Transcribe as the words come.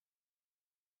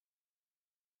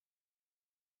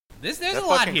There's a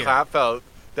lot here.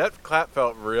 That clap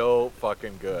felt real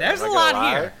fucking good. There's a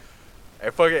lot here.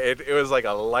 It was like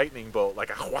a lightning bolt,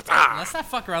 like a whata. Let's not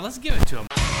fuck around. Let's give it to him.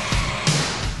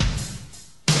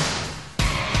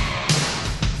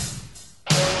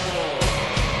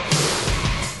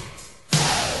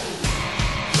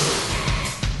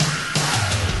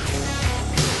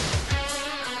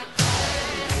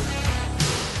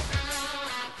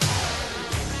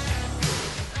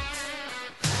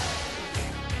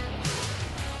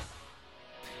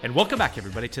 And welcome back,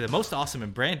 everybody, to the most awesome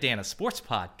and Brandana sports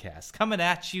podcast, coming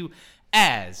at you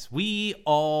as we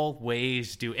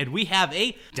always do. And we have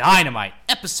a dynamite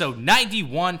episode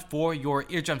 91 for your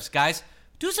eardrums, guys.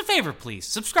 Do us a favor, please.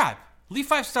 Subscribe. Leave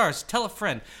 5 stars. Tell a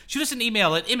friend. Shoot us an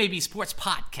email at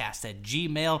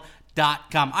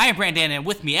mabsportspodcast@gmail.com. I am Brandana, and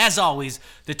with me, as always,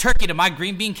 the turkey to my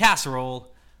green bean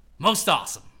casserole, Most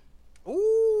Awesome.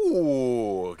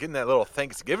 Ooh, getting that little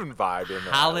Thanksgiving vibe in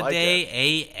there.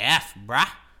 Holiday AF, brah.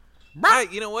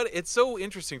 You know what? It's so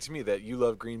interesting to me that you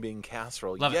love green bean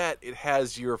casserole, yet it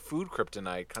has your food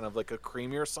kryptonite, kind of like a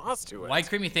creamier sauce to it. White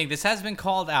creamy thing. This has been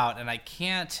called out, and I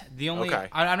can't. Okay.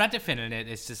 I'm not defending it.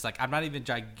 It's just like I'm not even a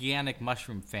gigantic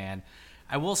mushroom fan.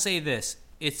 I will say this: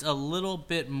 it's a little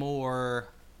bit more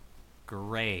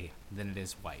gray than it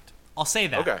is white. I'll say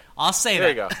that. Okay. I'll say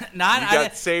there that. You go. Not. You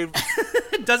got saved.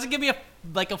 It doesn't give me a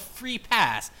free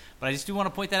pass, but I just do want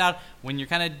to point that out. When you're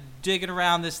kind of digging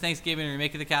around this Thanksgiving and you're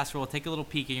making the casserole, take a little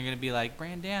peek and you're going to be like,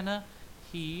 Brandana,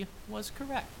 he was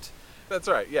correct. That's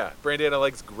right, yeah. Brandana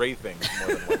likes gray things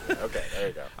more than white things. Okay, there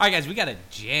you go. All right, guys, we got a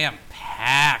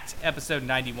jam-packed episode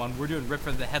 91. We're doing Rip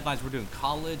from the Headlines. We're doing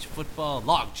college football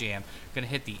log jam. Going to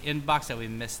hit the inbox that we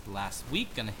missed last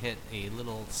week. Going to hit a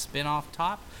little spin-off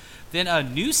top. Then a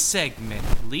new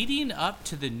segment leading up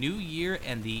to the new year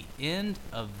and the end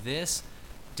of this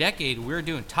decade. We're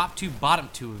doing top 2, bottom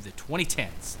 2 of the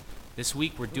 2010s. This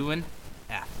week we're doing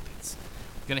athletes.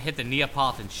 We're going to hit the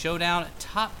Neapolitan Showdown,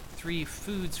 top 3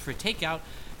 foods for takeout.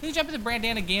 Then jump in the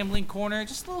Brandana Gambling Corner.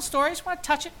 Just a little story. Just want to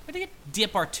touch it. We're going to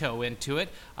dip our toe into it.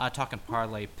 Talking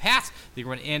parlay pass. Then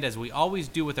we're going to end, as we always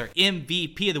do, with our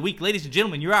MVP of the week. Ladies and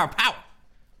gentlemen, your hour of power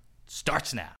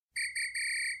starts now.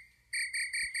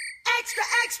 Extra,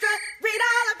 extra, read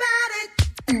all about it.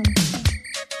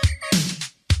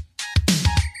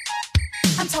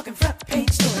 I'm talking front page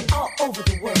story all over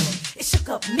the world. It shook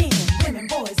up men, women,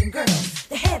 boys, and girls.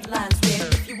 The headlines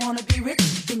read, if you want to be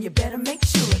rich, then you better make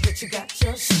sure that you got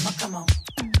your shit. Oh, come on.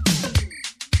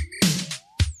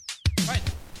 All right,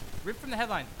 Rip from the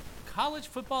Headline. College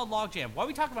football logjam. Why are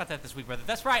we talking about that this week, brother?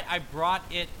 That's right, I brought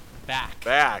it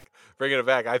back. Bringing it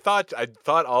back. I thought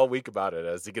all week about it.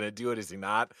 Is he going to do it? Is he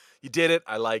not? You did it.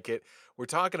 I like it. We're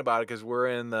talking about it because we're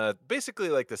in basically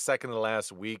like the second to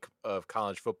last week of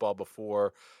college football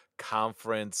before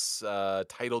conference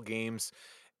title games.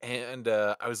 And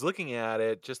I was looking at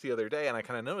it just the other day, and I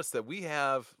kind of noticed that we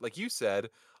have, like you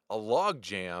said, a log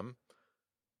jam.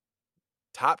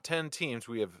 Top 10 teams.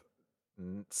 We have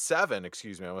 7,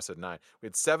 excuse me, I almost said 9. We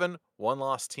had 7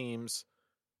 one-loss teams,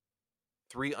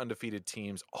 3 undefeated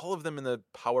teams, all of them in the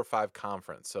Power 5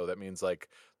 conference. So that means like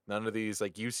none of these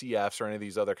like UCFs or any of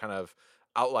these other kind of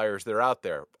outliers that are out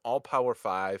there, all Power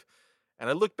 5. And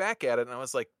I look back at it and I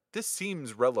was like, this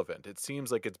seems relevant. It seems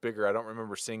like it's bigger. I don't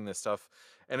remember seeing this stuff.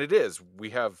 And it is. We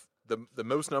have the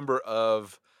most number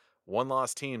of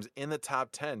one-loss teams in the top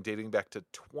 10 dating back to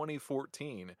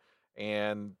 2014.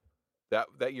 And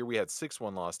that year we had 6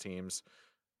 one-loss teams.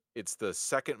 It's the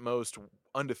second most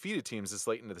undefeated teams this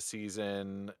late into the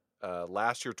season.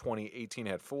 Last year, 2018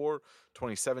 had 4.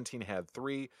 2017 had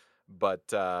 3. But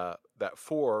that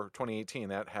 2018,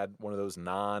 that had one of those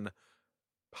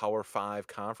non-Power 5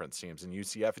 conference teams in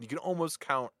UCF. And you can almost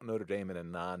count Notre Dame in a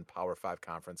non-Power 5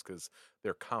 conference because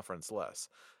they're conference-less.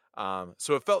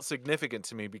 So it felt significant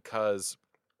to me because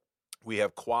we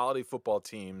have quality football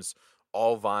teams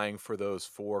all vying for those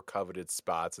 4 coveted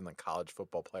spots in the college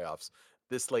football playoffs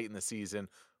this late in the season.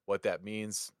 What that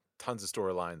means, tons of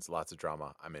storylines, lots of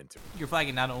drama. I'm into it. You're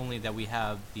flagging not only that we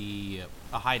have a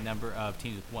high number of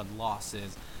teams with 1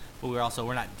 losses, but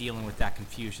we're not dealing with that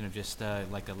confusion of just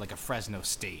like a Fresno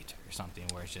State or something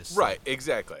where it's just right.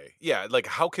 Exactly. Yeah. Like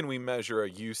how can we measure a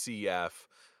UCF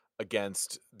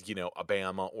against a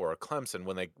Bama or a Clemson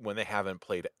when they haven't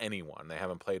played anyone? They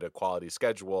haven't played a quality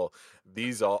schedule.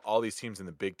 All these teams in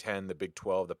the Big 10, the Big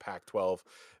 12, the Pac-12.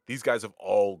 These guys have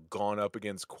all gone up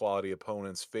against quality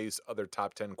opponents, faced other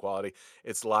top 10 quality.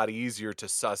 It's a lot easier to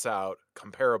suss out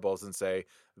comparables and say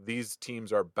these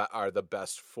teams are the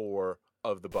best 4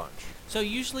 of the bunch. So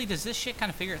usually does this shit kind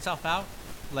of figure itself out?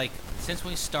 Like since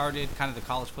we started kind of the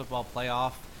college football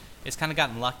playoff, it's kind of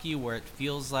gotten lucky where it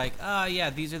feels like, oh, yeah,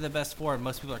 these are the best four, and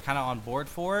most people are kind of on board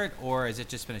for it, or has it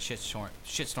just been a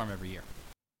shitstorm every year?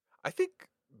 I think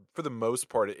for the most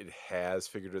part, it has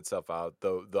figured itself out.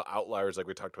 The outliers, like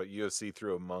we talked about, UFC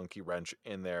threw a monkey wrench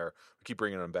in there. We keep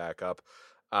bringing them back up.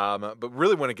 But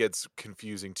really when it gets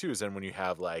confusing, too, is then when you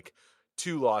have, like,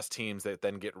 2-loss teams that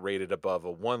then get rated above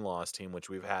a 1-loss team, which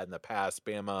we've had in the past.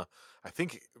 Bama, I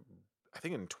think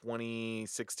in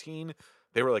 2016,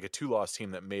 they were like a 2-loss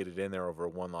team that made it in there over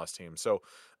a 1-loss team. So,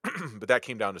 but that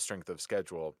came down to strength of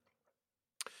schedule.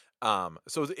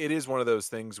 So it is one of those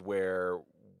things where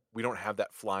we don't have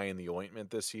that fly in the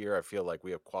ointment this year. I feel like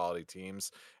we have quality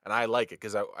teams, and I like it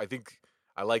because I think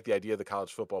I like the idea of the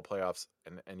college football playoffs,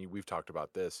 and we've talked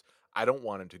about this. I don't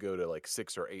want it to go to like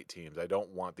 6 or 8 teams. I don't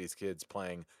want these kids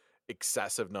playing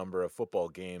excessive number of football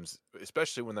games,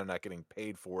 especially when they're not getting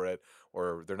paid for it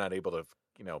or they're not able to,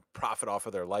 profit off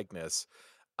of their likeness.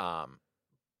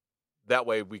 That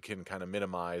way we can kind of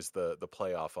minimize the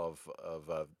playoff of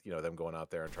them going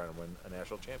out there and trying to win a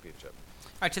national championship.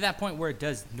 All right, to that point where it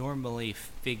does normally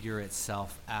figure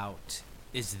itself out,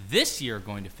 is this year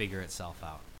going to figure itself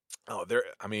out? Oh,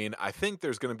 I think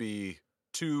there's going to be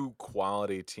 2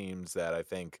 quality teams that I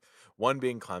think, one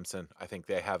being Clemson. I think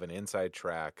they have an inside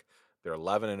track. They're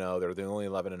 11-0. They're the only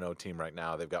 11-0 team right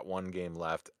now. They've got 1 game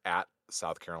left at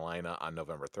South Carolina on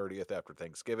November 30th after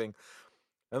Thanksgiving.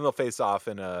 Then they'll face off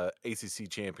in a ACC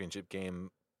championship game.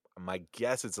 My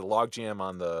guess it's a logjam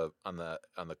on the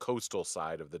coastal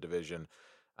side of the division.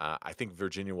 I think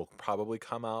Virginia will probably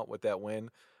come out with that win,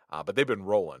 but they've been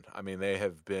rolling. I mean,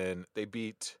 they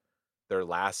beat their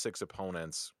last 6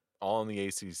 opponents all in the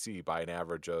ACC by an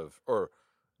average of or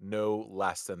no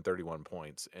less than 31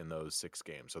 points in those 6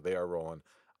 games. So they are rolling.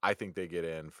 I think they get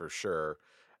in for sure.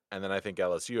 And then I think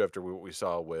LSU, after what we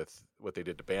saw with what they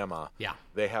did to Bama,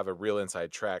 they have a real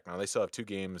inside track. Now they still have 2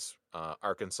 games,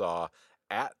 Arkansas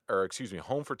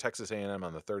home for Texas A&M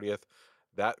on the 30th.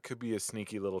 That could be a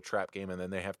sneaky little trap game. And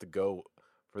then they have to go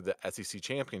for the SEC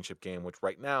championship game, which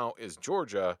right now is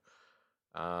Georgia.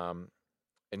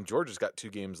 And Georgia's got 2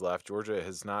 games left. Georgia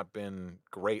has not been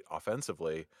great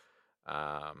offensively.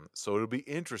 So it'll be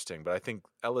interesting. But I think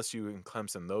LSU and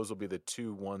Clemson, those will be the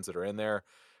 2 ones that are in there.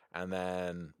 And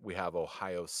then we have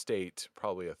Ohio State,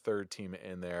 probably a 3rd team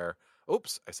in there.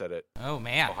 Oops, I said it. Oh,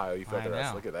 man. Ohio, you felt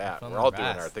us. Look at that. We're all doing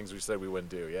our things we said we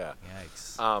wouldn't do, yeah.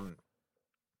 Yikes.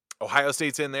 Ohio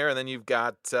State's in there, and then you've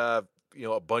got a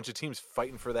bunch of teams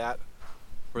fighting for that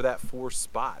 4th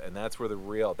spot, and that's where the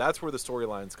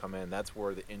storylines come in. That's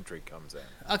where the intrigue comes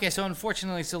in. Okay, so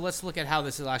unfortunately, let's look at how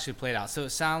this has actually played out. So it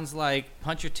sounds like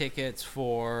punch your tickets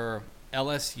for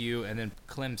LSU and then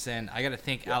Clemson. I got to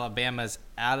think Alabama's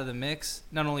out of the mix,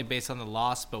 not only based on the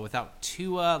loss, but without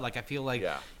Tua. Like, I feel like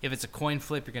if it's a coin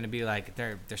flip, you're going to be like,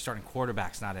 they're starting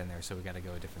quarterback's not in there, so we got to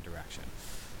go a different direction.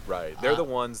 Right. They're the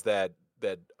ones that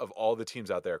of all the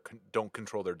teams out there don't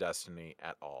control their destiny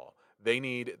at all.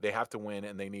 They have to win,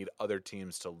 and they need other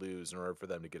teams to lose in order for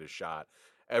them to get a shot.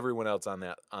 Everyone else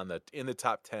in the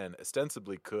top 10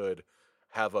 ostensibly could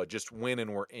have a just win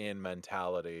and we're in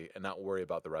mentality and not worry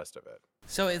about the rest of it.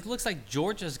 So it looks like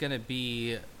Georgia's going to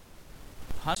be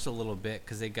punched a little bit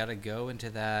because they got to go into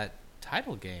that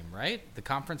title game, right? The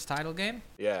conference title game.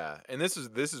 Yeah, and this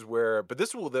is where, but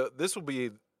this will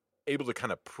be able to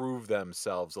kind of prove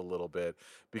themselves a little bit,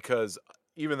 because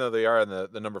even though they are in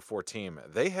the number 4 team,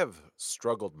 they have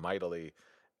struggled mightily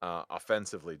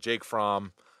offensively. Jake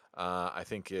Fromm, I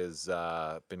think, is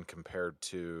been compared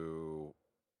to,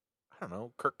 I don't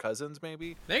know, Kirk Cousins,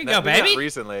 maybe. There you go, baby.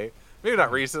 Maybe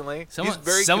not recently.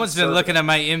 Someone's been looking at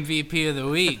my MVP of the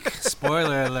week.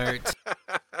 Spoiler alert.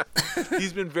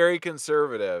 He's been very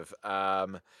conservative.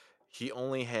 He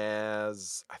only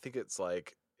has, I think it's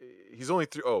like,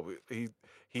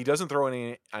 he doesn't throw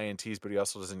any INTs, but he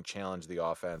also doesn't challenge the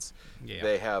offense. Yeah.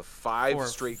 They have 5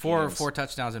 straight games. 4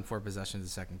 touchdowns and 4 possessions in the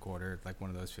second quarter, like one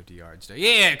of those 50 yards.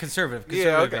 Yeah, conservative.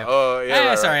 Yeah, okay. Oh,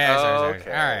 yeah. Sorry.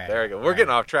 Okay. All right. There we go. We're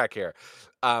getting off track here.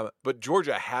 But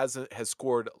Georgia has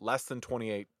scored less than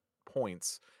 28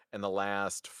 points in the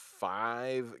last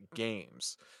 5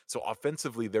 games. So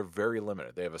offensively, they're very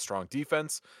limited. They have a strong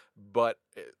defense, but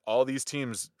all these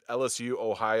teams, LSU,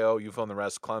 Ohio, you fill in the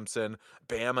rest, Clemson,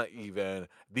 Bama even,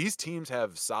 these teams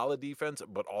have solid defense,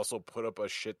 but also put up a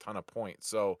shit ton of points.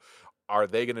 So are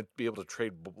they going to be able to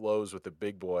trade blows with the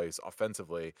big boys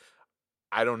offensively?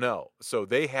 I don't know. So are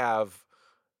they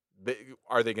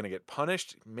going to get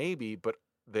punished? Maybe, but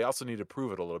they also need to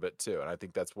prove it a little bit too, and I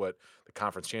think that's what the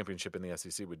conference championship in the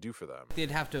SEC would do for them.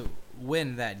 They'd have to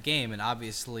win that game, and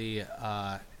obviously,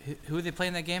 who are they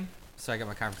playing that game? So I got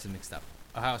my conferences mixed up.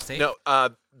 Ohio State? No,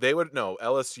 they would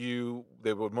LSU.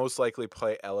 They would most likely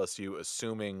play LSU,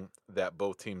 assuming that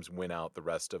both teams win out the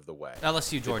rest of the way.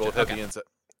 LSU, Georgia. They both have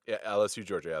Okay. LSU,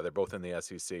 Georgia. Yeah, they're both in the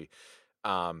SEC.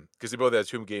 Because they both have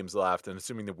 2 games left, and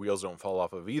assuming the wheels don't fall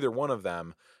off of either one of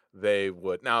them, they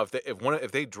would. Now,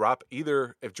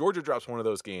 if Georgia drops one of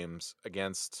those games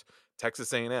against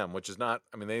Texas A&M, which is not,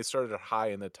 I mean, they started high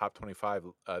in the top 25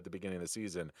 at the beginning of the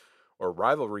season, or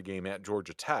rivalry game at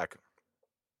Georgia Tech,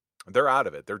 they're out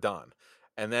of it. They're done.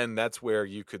 And then that's where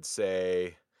you could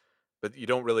say, but you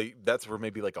don't really. That's where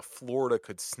maybe like a Florida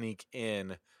could sneak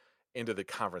into the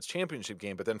conference championship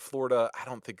game, but then Florida, I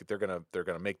don't think they're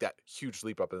gonna make that huge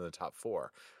leap up in the top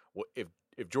 4. Well,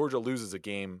 if Georgia loses a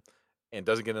game and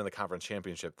doesn't get in the conference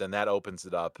championship, then that opens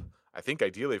it up, I think,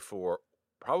 ideally for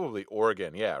probably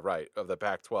Oregon, of the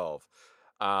Pac-12,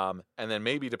 and then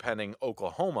maybe depending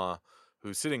Oklahoma,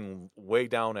 who's sitting way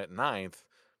down at 9th,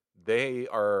 they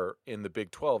are in the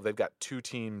Big 12. They've got 2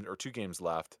 games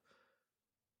left.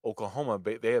 Oklahoma,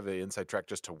 they have the inside track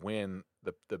just to win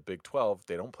the Big 12.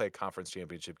 They don't play a conference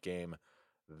championship game.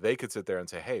 They could sit there and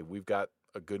say, hey, we've got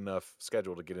a good enough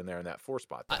schedule to get in there in that 4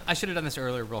 spot. I should have done this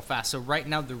earlier real fast. So right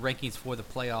now the rankings for the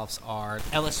playoffs are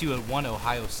LSU at 1,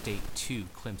 Ohio State 2,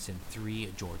 Clemson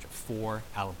 3, Georgia 4,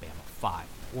 Alabama 5,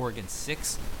 Oregon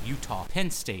 6, Utah,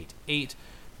 Penn State 8,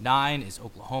 9 is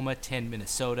Oklahoma, 10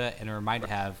 Minnesota, and a reminder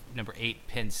to have number 8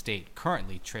 Penn State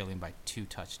currently trailing by 2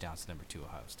 touchdowns to number 2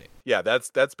 Ohio State. Yeah, that's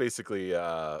basically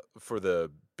for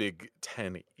the Big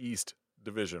 10 East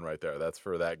division right there. That's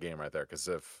for that game right there, because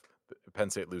if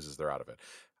Penn State loses, they're out of it.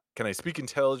 Can I speak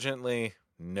intelligently?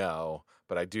 No,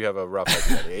 but I do have a rough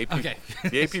idea. The AP, Okay.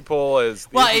 The AP poll is...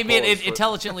 Well, I mean,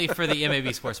 intelligently for the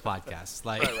MAB Sports Podcast,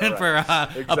 like Right. for a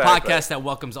Exactly. podcast that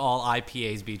welcomes all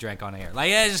IPAs be drank on air. Like,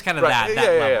 yeah, just kind of that level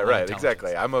of right, intelligence.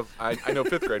 exactly. I know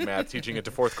 5th grade math, teaching it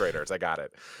to 4th graders. I got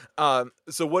it.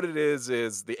 So what it is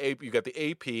the AP. You got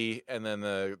the AP, and then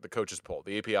the coaches poll.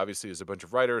 The AP obviously is a bunch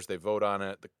of writers. They vote on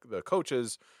it. The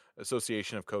coaches,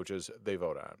 Association of Coaches, they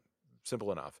vote on it.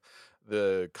 Simple enough.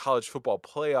 The College Football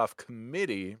Playoff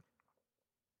Committee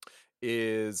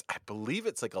is, I believe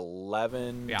it's like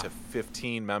 11 to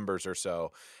 15 members or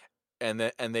so. And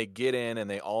they get in and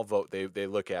they all vote. They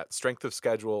look at strength of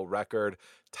schedule, record,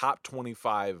 top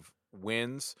 25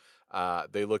 wins.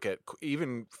 They look at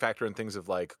even factor in things of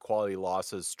like quality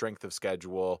losses, strength of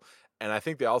schedule. And I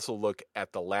think they also look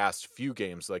at the last few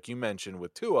games, like you mentioned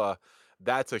with Tua.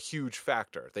 That's a huge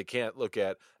factor. They can't look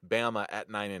at Bama at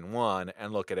 9-1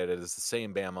 and look at it as the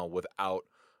same Bama without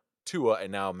Tua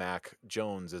and now Mac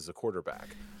Jones as a quarterback.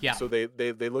 Yeah. So they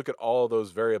look at all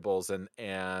those variables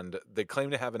and they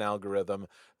claim to have an algorithm.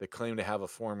 They claim to have a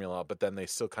formula, but then they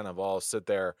still kind of all sit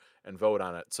there and vote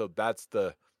on it. So that's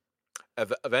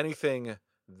of anything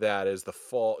that is the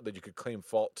fault that you could claim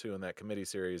fault to in that committee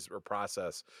series or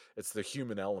process, it's the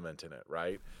human element in it,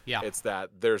 right? Yeah. It's that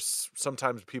there's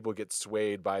sometimes people get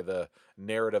swayed by the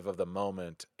narrative of the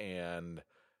moment, and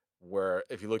where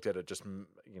if you looked at it just,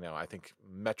 I think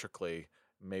metrically,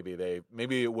 maybe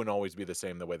it wouldn't always be the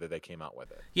same the way that they came out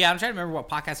with it. Yeah, I'm trying to remember what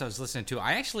podcast I was listening to.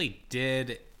 I actually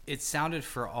did. It sounded,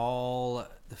 for all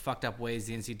the fucked up ways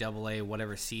the NCAA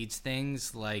whatever seeds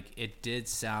things, like it did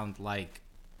sound like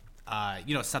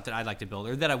something I'd like to build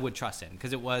or that I would trust in,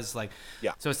 because it was like,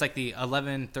 so it's like the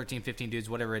 11, 13, 15 dudes,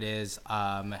 whatever it is.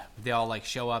 They all like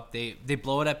show up. They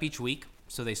blow it up each week.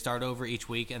 So they start over each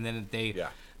week, and then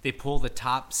they pull the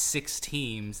top 6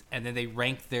 teams, and then they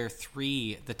rank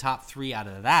the top 3 out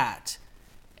of that.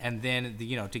 And then,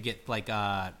 to get like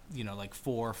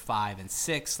 4, 5, and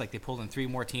 6, like they pulled in 3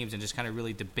 more teams and just kind of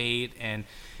really debate. And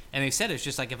they said it's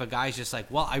just like, if a guy's just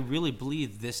like, well, I really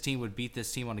believe this team would beat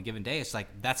this team on a given day, it's like,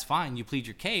 that's fine. You plead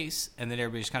your case, and then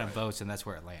everybody just kind of votes, and that's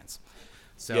where it lands.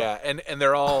 So yeah, and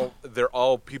they're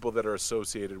all people that are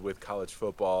associated with college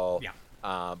football. Yeah.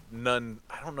 None.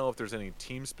 I don't know if there's any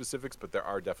team specifics, but there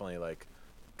are definitely like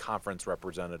conference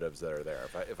representatives that are there,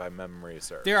 if my memory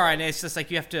serves. There are, and it's just like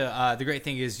you have to. The great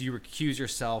thing is you recuse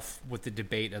yourself with the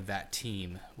debate of that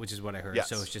team, which is what I heard. Yes.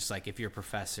 So it's just like if you're a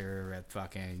professor at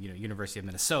fucking University of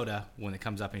Minnesota, when it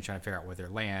comes up and you're trying to figure out where they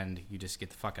land, you just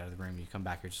get the fuck out of the room. You come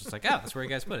back, you're just like, oh, that's where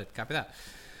you guys put it. Copy that.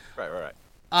 Right.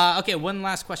 Okay, one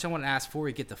last question I want to ask before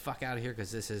we get the fuck out of here,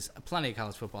 because this is plenty of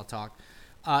college football talk.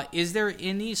 Is there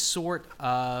any sort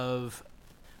of,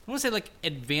 I want to say like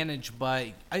advantage, but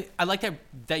I like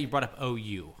that you brought up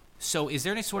OU. So is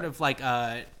there any sort of like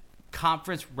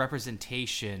conference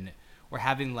representation or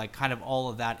having like kind of all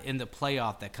of that in the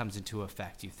playoff that comes into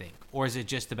effect, you think? Or is it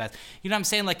just the best? You know what I'm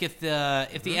saying? Like if the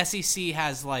SEC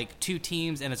has like 2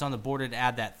 teams and it's on the border to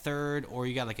add that third, or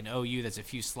you got like an OU that's a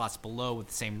few slots below with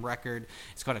the same record,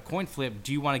 it's got a coin flip.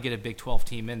 Do you want to get a Big 12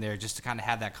 team in there just to kind of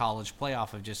have that college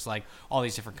playoff of just like all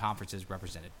these different conferences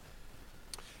represented?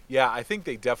 Yeah, I think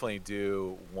they definitely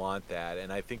do want that,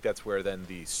 and I think that's where then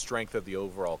the strength of the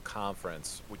overall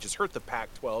conference, which has hurt the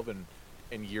Pac-12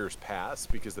 in years past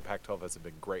because the Pac-12 hasn't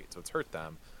been great, so it's hurt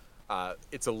them.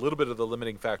 It's a little bit of the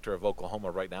limiting factor of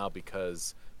Oklahoma right now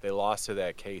because they lost to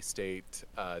that K-State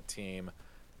team.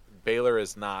 Baylor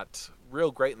is not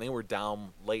real great, and they were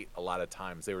down late a lot of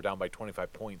times. They were down by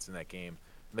 25 points in that game,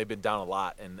 and they've been down a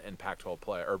lot in Pac-12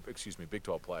 play, or excuse me, Big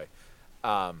 12 play.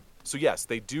 So yes,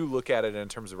 they do look at it in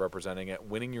terms of representing it.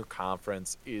 Winning your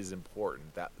conference is important.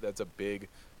 That's a big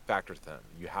factor to them.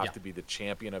 You have to be the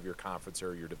champion of your conference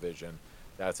or your division.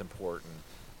 That's important.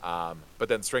 But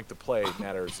then strength of play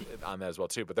matters on that as well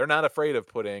too. But they're not afraid of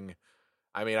putting.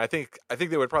 I mean, I think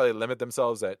they would probably limit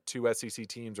themselves at 2 SEC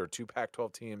teams or 2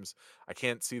 Pac-12 teams. I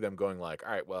can't see them going like,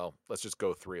 all right, well, let's just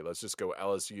go 3. Let's just go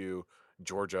LSU,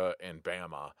 Georgia, and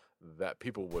Bama. That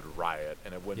people would riot,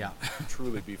 and it wouldn't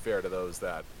truly be fair to those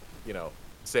that,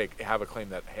 say have a claim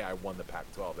that, hey, I won the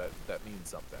Pac-12. That means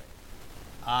something.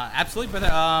 Absolutely,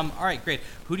 brother. All right, great.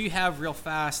 Who do you have real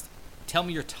fast? Tell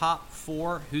me your top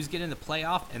 4. Who's getting the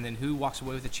playoff, and then who walks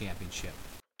away with the championship?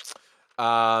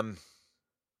 I'm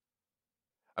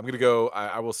gonna go.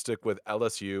 I will stick with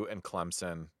LSU and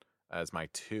Clemson as my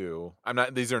 2. I'm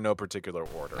not. These are no particular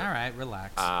order. All right,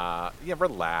 relax.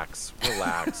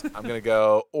 Relax. I'm gonna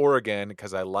go Oregon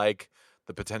because I like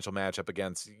the potential matchup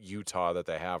against Utah that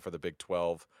they have for the Big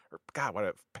 12 or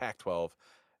Pac-12,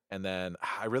 and then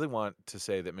I really want to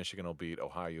say that Michigan will beat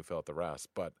Ohio. You fill out the rest,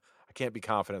 but I can't be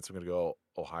confident. So I'm gonna go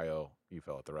Ohio. You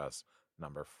fill out the rest.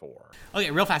 Number 4.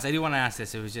 Okay, real fast. I do want to ask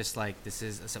this. It was just like this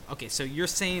is okay. So you're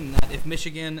saying that if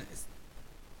Michigan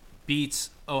beats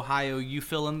Ohio, you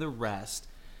fill in the rest.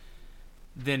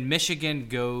 Then Michigan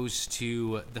goes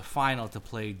to the final to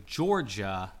play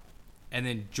Georgia, and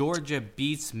then Georgia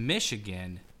beats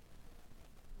Michigan.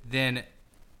 Then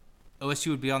OSU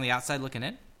would be on the outside looking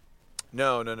in?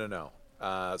 No.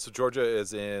 So Georgia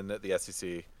is in the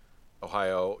SEC.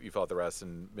 Ohio, you fill out the rest,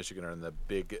 and Michigan are in the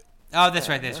Big. Oh, that's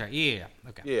right. Yeah.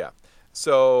 Okay. Yeah.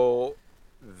 So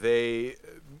they,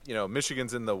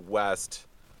 Michigan's in the West.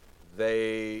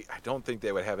 I don't think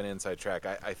they would have an inside track.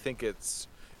 I think it's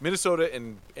Minnesota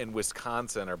and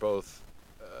Wisconsin are both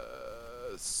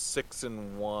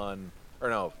 6-1, or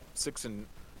no,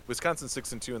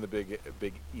 6-2 in the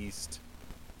Big East,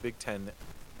 Big Ten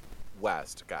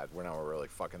West. God, we're really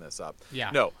fucking this up.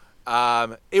 Yeah. No,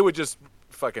 it would just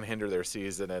fucking hinder their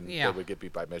season, and they would get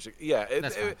beat by Michigan. Yeah,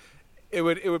 it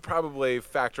would probably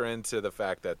factor into the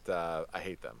fact that I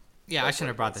hate them. Yeah, I shouldn't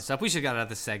have brought this up. We should have got out of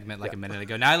the segment a minute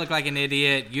ago. Now I look like an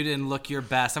idiot. You didn't look your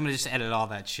best. I'm going to just edit all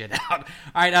that shit out.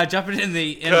 All right, jumping in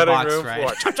the inbox,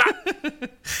 right?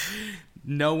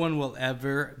 No one will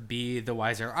ever be the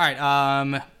wiser. All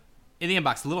right, in the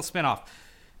inbox, a little spinoff.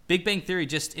 Big Bang Theory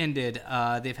just ended.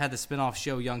 They've had the spinoff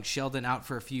show Young Sheldon out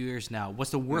for a few years now.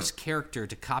 What's the worst character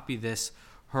to copy this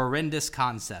horrendous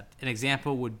concept? An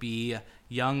example would be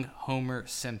young Homer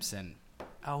Simpson.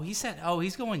 Oh, he said,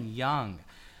 he's going young.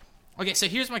 Okay, so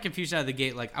here's my confusion out of the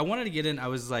gate. Like, I wanted to get in. I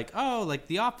was like, like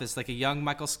The Office, like a young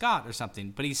Michael Scott or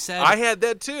something. But he said, I had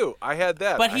that too. I had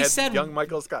that. But he said young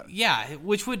Michael Scott. Yeah,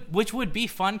 which would be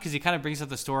fun because he kind of brings up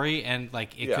the story and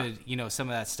like it could, some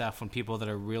of that stuff when people that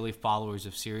are really followers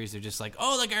of series, they're just like,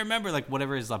 I remember like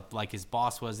whatever his like his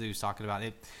boss was that he was talking about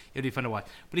it. It'd be fun to watch.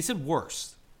 But he said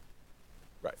worse.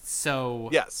 Right. So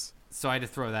yes. So I had to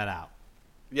throw that out.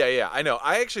 Yeah, I know.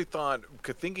 I actually thought,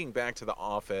 thinking back to The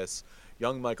Office,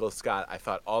 young Michael Scott, I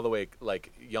thought all the way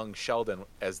like young Sheldon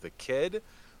as the kid.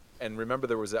 And remember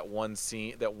there was that one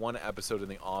episode in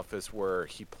The Office where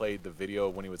he played the video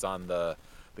when he was on the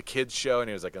kids show and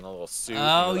he was like in a little suit.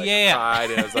 Oh, and he,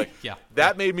 cried, and it was like,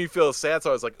 that made me feel sad. So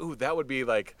I was like, ooh, that would be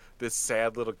like this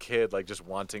sad little kid, like just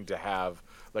wanting to have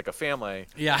like a family.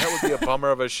 Yeah. That would be a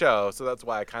bummer of a show. So that's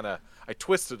why I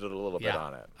twisted it a little bit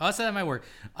on it. Oh, so that might work.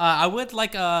 I would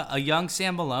like a young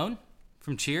Sam Malone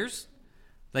from Cheers.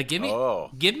 Like, give me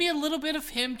a little bit of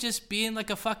him just being like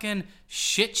a fucking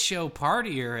shit show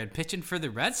partier and pitching for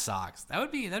the Red Sox.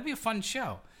 That'd be a fun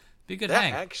show. Be a good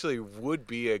hang. That actually would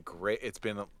be a great.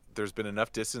 There's been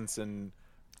enough distance in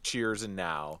Cheers and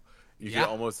now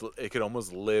it could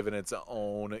almost live in its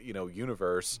own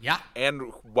universe. Yeah.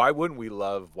 And why wouldn't we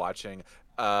love watching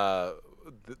the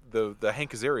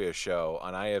Hank Azaria show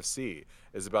on IFC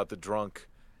is about the drunk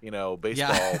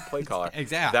baseball play caller.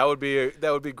 Exactly.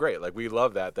 That would be great. Like, we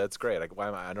love that. That's great. Like,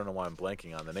 I don't know why I'm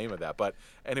blanking on the name of that, but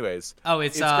anyways.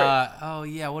 It's great. oh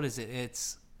yeah, what is it?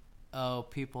 It's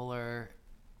people are.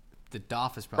 The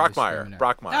Doff is probably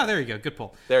Brockmeyer. Oh, there you go. Good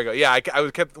pull. There you go. Yeah, I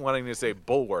kept wanting to say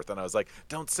Bulworth, and I was like,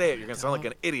 don't say it. You're going to sound like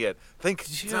an idiot.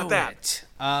 It's not that.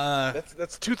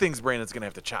 That's two things Brandon's going to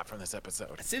have to chop from this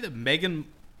episode. I'd say the Megan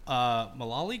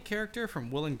Mullally character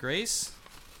from Will and Grace.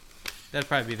 That'd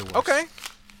probably be the worst. Okay.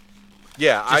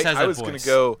 Yeah, I was voice.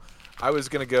 I was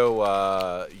gonna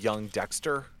go young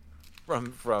Dexter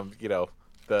from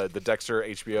the Dexter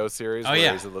HBO series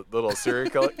where he's a little serial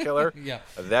killer. Yeah.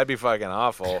 That'd be fucking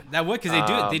awful. That would,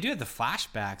 because they do have the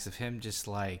flashbacks of him just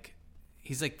like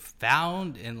he's like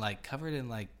found and like covered in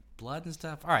like blood and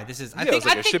stuff. All right, this is I think it was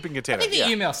like a shipping container. I think the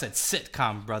email said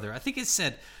sitcom, brother. I think it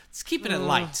said it's keeping it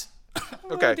light.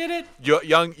 Okay. Did it?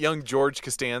 Young George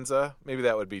Costanza. Maybe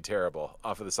that would be terrible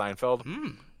off of the Seinfeld.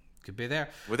 Could be there.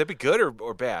 Would that be good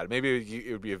or bad? Maybe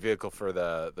it would be a vehicle for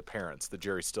the parents, the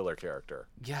Jerry Stiller character.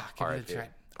 Yeah, that's right.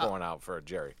 Pouring out for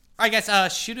Jerry. All right,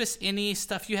 guys, shoot us any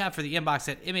stuff you have for the inbox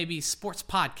at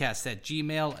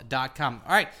mabsportspodcast@gmail.com.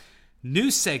 All right, new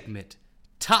segment,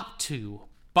 top 2,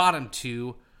 bottom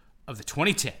 2 of the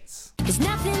 2010s. There's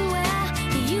nothing where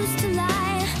he used to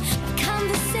lie.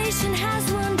 Conversation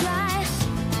has run dry.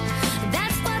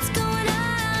 That's what's going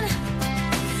on.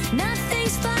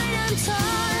 Nothing's fine, I'm torn.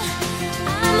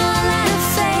 I'm all out of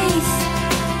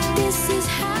faith. This is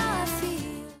how I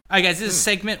feel. All right, guys, this is a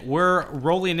segment. We're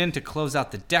rolling in to close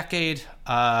out the decade.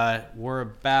 We're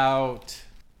about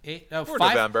We're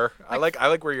November. I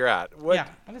like where you're at. What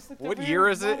year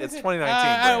is it? It's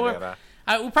 2019.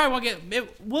 We probably won't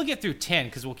we'll get through 10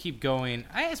 because we'll keep going.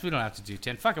 I guess we don't have to do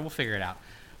 10. Fuck it, we'll figure it out.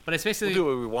 But it's basically we'll do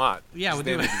what we want. Yeah, we'll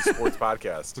do it. Sports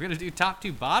podcast. We're gonna do top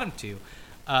 2, bottom 2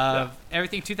 of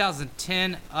everything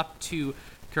 2010 up to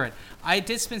current. I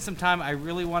did spend some time. I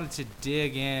really wanted to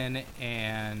dig in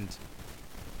and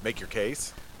make your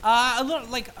case. A little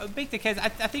make the case. I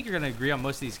think you're gonna agree on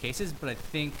most of these cases, but I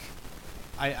think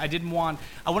I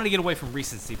wanted to get away from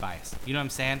recency bias. You know what I'm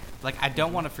saying? Like, I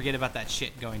don't want to forget about that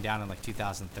shit going down in like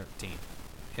 2013.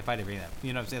 If I'd agree with that.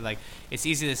 You know what I'm saying? Like, it's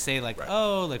easy to say like,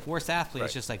 worst athlete.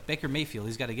 It's just like Baker Mayfield.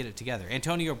 He's got to get it together.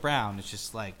 Antonio Brown. It's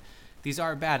just like, these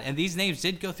are bad. And these names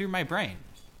did go through my brain,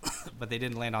 but they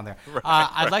didn't land on there.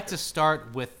 I'd like to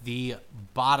start with the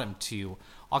bottom 2.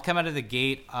 I'll come out of the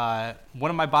gate.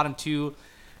 One of my bottom 2,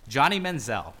 Johnny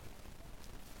Manziel.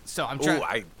 So I'm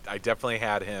trying. I definitely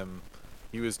had him.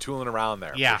 He was tooling around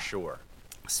there for sure.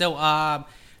 So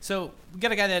we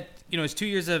got a guy that is 2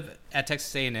 years at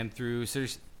Texas A&M through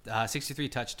 63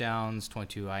 touchdowns,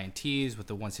 22 INTs with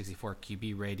the 164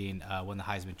 QB rating, won the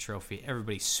Heisman Trophy.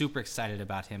 Everybody's super excited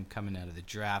about him coming out of the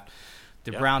draft.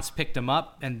 The Browns picked him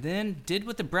up and then did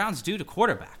what the Browns do to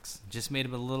quarterbacks. Just made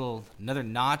him another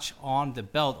notch on the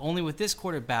belt. Only with this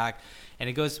quarterback, and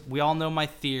it goes. We all know my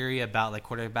theory about like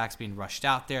quarterbacks being rushed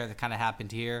out there. That kind of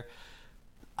happened here.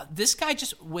 This guy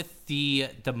just with the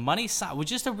money side was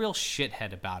just a real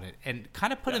shithead about it, and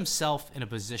kind of put himself in a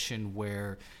position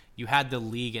where you had the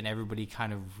league and everybody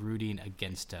kind of rooting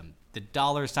against him. The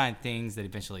dollar sign things that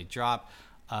eventually dropped.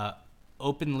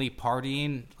 Openly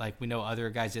partying, like we know other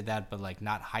guys did that, but like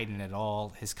not hiding at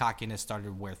all. His cockiness started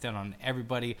to wear thin on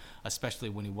everybody, especially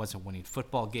when he wasn't winning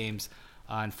football games.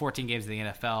 In 14 games in the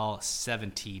NFL,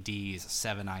 7 TDs,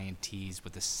 7 INTs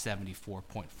with a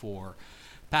 74.4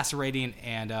 passer rating,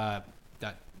 and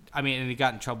and he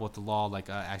got in trouble with the law. Like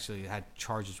actually had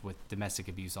charges with domestic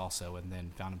abuse also, and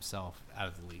then found himself out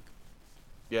of the league.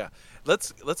 Yeah,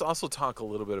 let's also talk a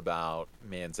little bit about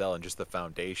Manziel and just the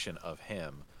foundation of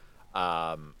him.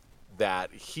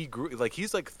 That he grew, like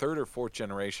he's like 3rd or 4th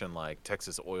generation like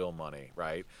Texas oil money,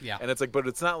 right? Yeah. And it's like, but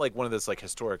it's not like one of this like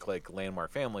historic like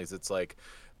landmark families. It's like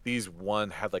these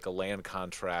had like a land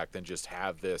contract and just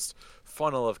have this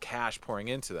funnel of cash pouring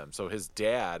into them. So his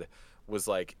dad was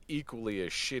like equally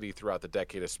as shitty throughout the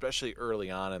decade, especially early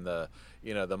on in the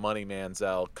the Money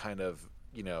Manziel kind of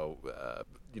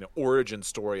origin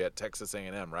story at Texas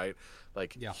A&M, right?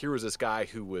 Like here was this guy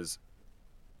who was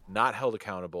not held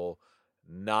accountable,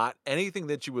 not anything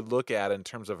that you would look at in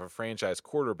terms of a franchise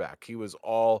quarterback. He was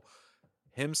all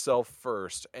himself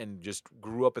first and just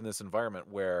grew up in this environment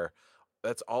where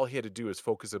that's all he had to do is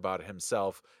focus about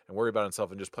himself and worry about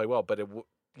himself and just play well. But I don't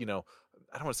want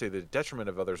to say the detriment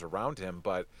of others around him,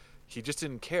 but he just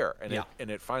didn't care.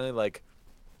 And it finally like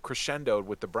crescendoed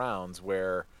with the Browns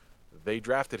where they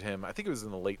drafted him. I think it was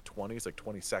in the late 20s, like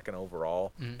 22nd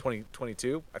overall,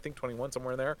 2022, I think 21,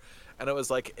 somewhere in there. And it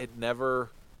was like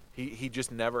he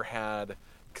just never had,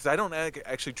 because I don't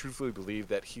actually truthfully believe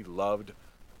that he loved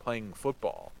playing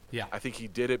football. Yeah. I think he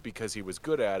did it because he was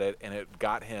good at it, and it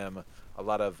got him a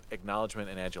lot of acknowledgement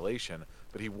and adulation.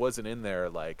 But he wasn't in there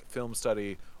like film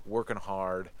study, working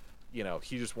hard.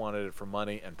 He just wanted it for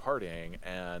money and partying,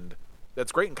 and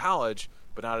that's great in college,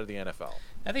 but not at the NFL.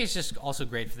 I think it's just also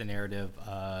great for the narrative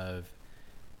of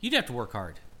you'd have to work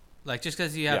hard. Like, just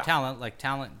because you have talent,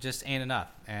 talent just ain't enough.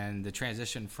 And the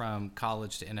transition from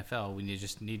college to NFL, we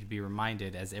just need to be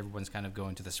reminded as everyone's kind of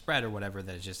going to the spread or whatever,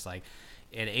 that it's just like,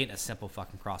 it ain't a simple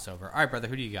fucking crossover. All right, brother,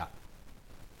 who do you got?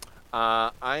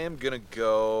 I'm gonna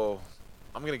go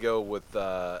with.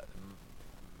 Are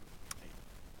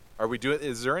we doing?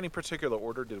 Is there any particular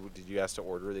order? Did you ask to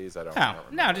order these? I don't know.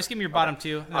 No, just give me your bottom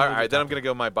two. All right, then I'm gonna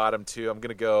go my bottom two. I'm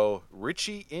gonna go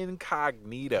Richie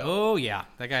Incognito. Oh yeah,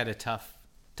 that guy had a tough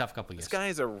couple years. This guy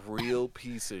is a real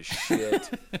piece of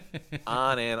shit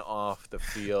on and off the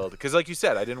field. Because, like you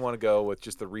said, I didn't want to go with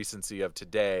just the recency of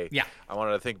today. Yeah, I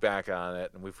wanted to think back on it,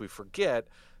 and if we forget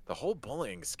the whole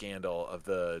bullying scandal of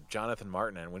the Jonathan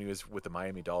Martin, and when he was with the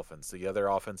Miami Dolphins, the other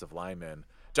offensive lineman,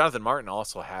 Jonathan Martin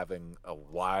also having a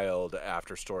wild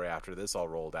after story after this all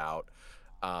rolled out.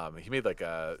 He made like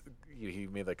he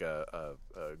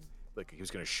was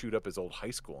going to shoot up his old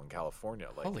high school in California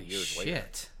like holy years shit. later.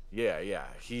 Yeah.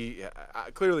 He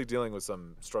clearly dealing with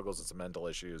some struggles and some mental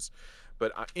issues.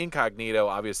 But Incognito,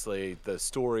 obviously, the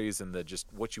stories and just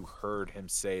what you heard him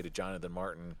say to Jonathan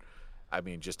Martin, I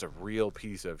mean, just a real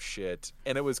piece of shit.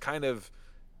 And it was kind of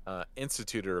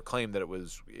instituted or claimed that it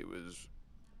was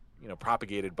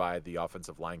propagated by the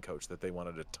offensive line coach, that they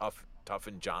wanted to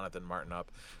toughen Jonathan Martin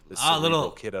up. This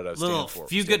little kid out of little Stanford.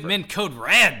 few good men code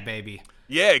red, baby.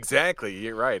 Yeah, exactly.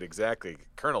 You're right. Exactly.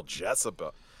 Colonel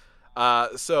Jessup.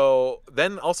 So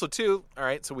then also too, all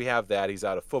right, so we have that. He's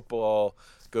out of football,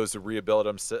 goes to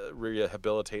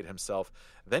rehabilitate himself.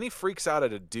 Then he freaks out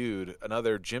at a dude,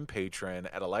 another gym patron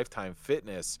at a Lifetime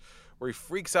Fitness, where he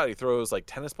freaks out. He throws like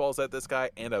tennis balls at this guy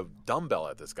and a dumbbell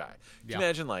at this guy. Can you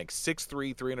imagine like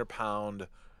 6'3", 300-pound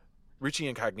Richie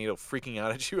Incognito freaking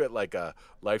out at you at like a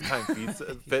Lifetime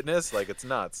Fitness? Like, it's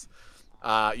nuts.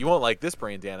 You won't like this,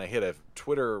 Brandon. I hit a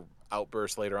Twitter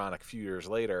outburst later on, a few years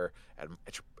later, at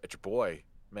your boy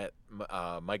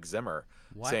Mike Zimmer,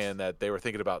 saying that they were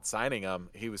thinking about signing him.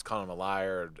 He was calling him a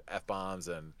liar, F-bombs,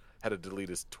 and had to delete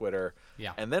his Twitter.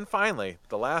 Yeah. And then finally,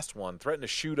 the last one, threatened to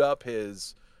shoot up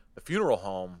the funeral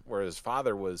home where his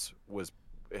father was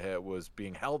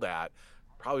being held at.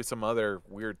 Probably some other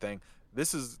weird thing.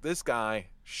 This guy,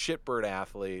 shitbird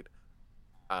athlete.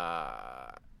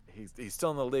 He's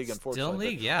still in the league, unfortunately. Still in the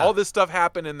league, yeah. All this stuff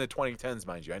happened in the 2010s,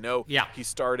 mind you. I know he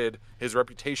started, his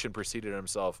reputation preceded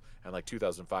himself in like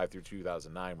 2005 through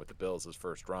 2009 with the Bills, his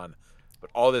first run. But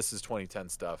all this is 2010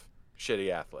 stuff. Shitty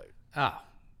athlete. Oh,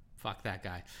 fuck that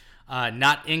guy.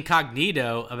 Not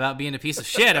incognito about being a piece of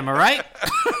shit, am I right?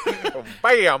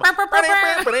 Bam!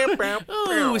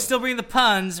 Ooh, we still bring the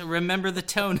puns. Remember the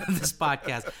tone of this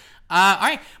podcast. All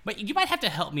right, but you might have to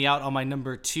help me out on my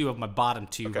number two of my bottom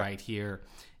two right here.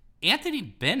 Anthony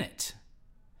Bennett.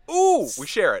 Ooh, we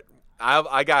share it.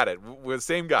 I got it. We're the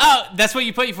same guy. Oh, that's what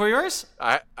you put for yours?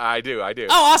 I do. Oh,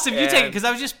 awesome. You take it,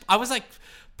 because I was like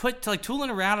tooling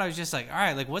around. I was just like, all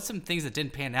right, like what's some things that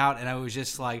didn't pan out? And I was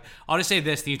just like, I'll just say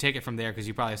this, then you take it from there because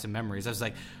you probably have some memories. I was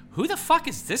like, who the fuck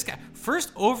is this guy?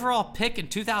 First overall pick in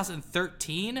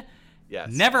 2013.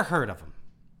 Yes. Never heard of him.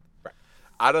 Right.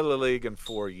 Out of the league in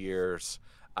 4 years.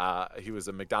 He was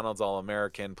a McDonald's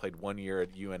All-American, played 1 year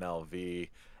at UNLV,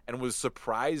 and was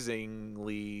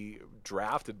surprisingly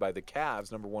drafted by the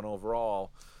Cavs, number 1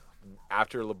 overall,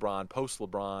 after LeBron,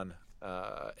 post-LeBron,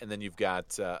 and then you've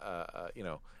got, Kyrie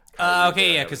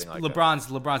okay, yeah, because like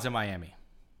LeBron's in Miami.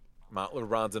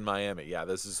 LeBron's in Miami. Yeah,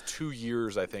 this is 2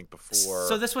 years, I think, before.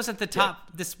 So this wasn't the top.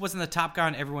 Yeah. This wasn't the top guy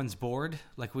on everyone's board.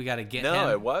 Like, we got to get him. No,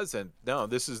 it wasn't. No,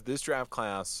 this draft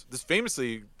class. This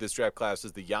draft class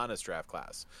is the Giannis draft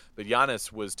class. But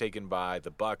Giannis was taken by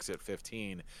the Bucks at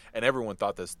 15, and everyone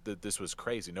thought this was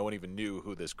crazy. No one even knew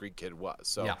who this Greek kid was.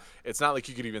 So It's not like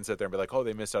you could even sit there and be like, oh,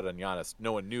 they missed out on Giannis.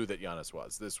 No one knew that Giannis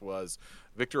was. This was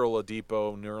Victor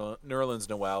Oladipo, Nerlens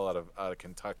Noel out of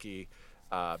Kentucky.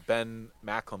 Ben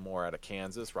McLemore out of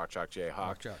Kansas, Rock Chalk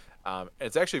Jayhawk.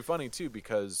 It's actually funny, too,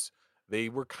 because they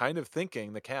were kind of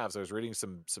thinking, the Cavs, I was reading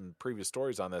some previous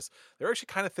stories on this, they were actually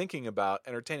kind of thinking about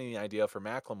entertaining the idea for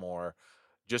McLemore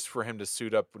just for him to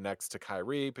suit up next to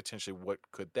Kyrie, potentially what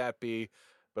could that be?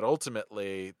 But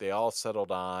ultimately, they all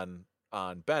settled on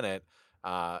Bennett,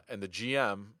 and the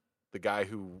GM, the guy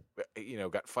who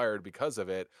got fired because of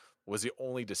it, was the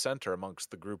only dissenter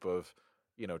amongst the group of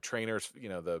trainers,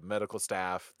 the medical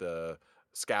staff, the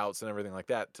scouts and everything like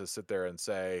that, to sit there and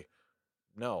say,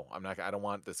 no, I'm not. I don't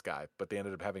want this guy. But they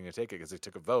ended up having to take it because they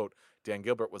took a vote. Dan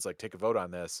Gilbert was like, take a vote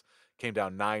on this. Came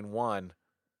down 9-1.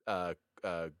 I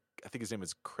think his name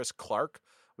is Chris Clark,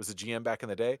 was the GM back in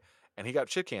the day, and he got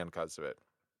shit canned because of it.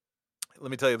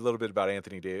 Let me tell you a little bit about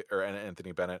Anthony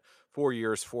Bennett. 4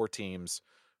 years, 4 teams,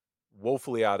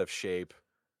 woefully out of shape.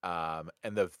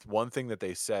 And the one thing that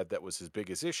they said that was his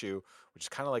biggest issue, which is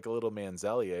kind of like a little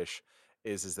Manzelli-ish,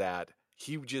 is that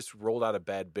he just rolled out of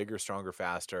bed bigger, stronger,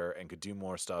 faster, and could do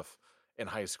more stuff in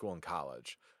high school and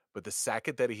college. But the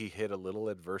second that he hit a little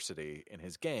adversity in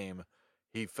his game,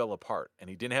 he fell apart, and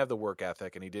he didn't have the work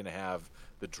ethic, and he didn't have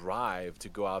the drive to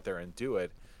go out there and do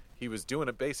it. He was doing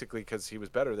it basically because he was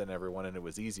better than everyone, and it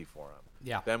was easy for him.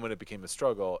 Yeah. Then when it became a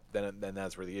struggle, then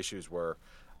that's where the issues were.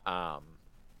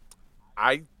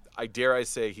 I dare I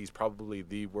say he's probably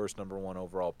the worst number 1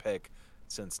 overall pick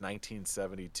since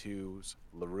 1972's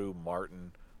LaRue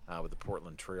Martin with the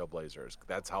Portland Trail Blazers.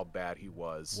 That's how bad he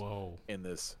was. Whoa. In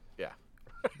this. Yeah.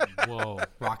 Whoa,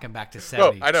 rocking back to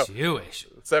Oh, I know. 72-ish.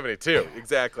 72,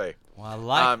 exactly. Well,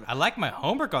 I like my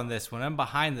homework on this one. I'm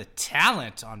behind the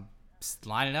talent on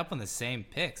lining up on the same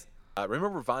picks.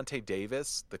 Remember Vontae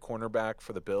Davis, the cornerback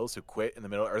for the Bills, who quit in the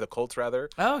middle, or the Colts rather?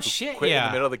 Oh shit! Quit Yeah,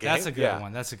 in the middle of the game. That's a good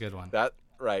one. That's a good one. That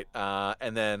right.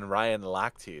 And then Ryan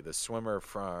Lochte, the swimmer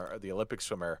from the Olympic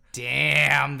swimmer.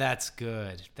 Damn, that's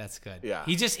good. That's good. Yeah.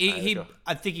 He just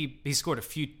I think he scored a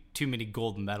few too many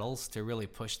gold medals to really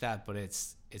push that, but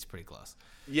it's pretty close.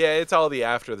 Yeah, it's all the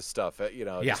after the stuff. Just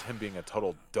Yeah. him being a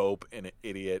total dope and an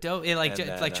idiot. Try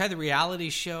the reality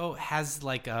show has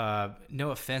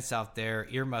no offense out there,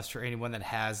 earmuffs for anyone that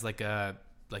has like a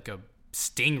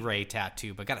stingray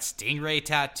tattoo, but got a stingray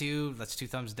tattoo. That's 2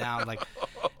 thumbs down.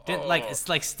 It's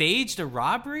like staged a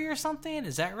robbery or something.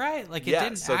 Is that right? Like it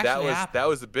didn't so actually happen. that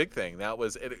was the big thing.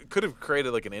 It could have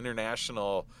created like an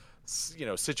international,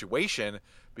 situation,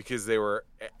 because they were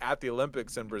at the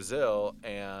Olympics in Brazil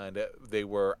and they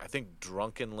were, I think,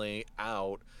 drunkenly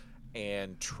out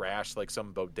and trashed like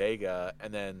some bodega,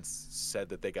 and then said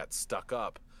that they got stuck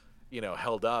up,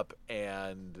 held up,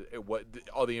 and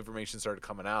all the information started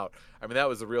coming out. I mean, that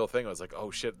was the real thing. I was like,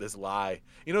 oh shit, this lie.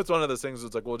 It's one of those things.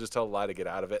 It's like, we'll just tell a lie to get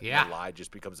out of it. Yeah. And the lie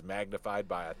just becomes magnified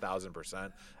by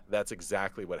 1,000%. That's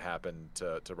exactly what happened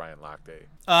to Ryan Lochte.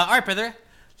 All right, brother.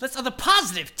 Let's on the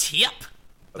positive tip.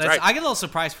 That's right. I got a little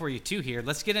surprise for you too here.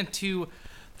 Let's get into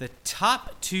the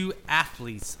top 2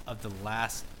 athletes of the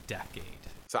last decade.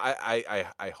 So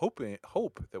I hope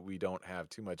that we don't have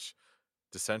too much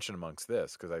dissension amongst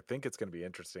this, because I think it's going to be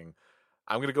interesting.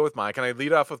 I'm going to go with mine. Can I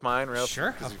lead off with mine?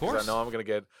 Sure, of course. I know I'm going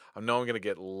to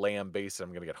get lambasted.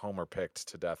 I'm going to get Homer picked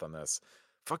to death on this.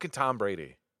 Fucking Tom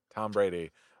Brady. Tom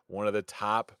Brady, one of the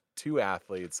top 2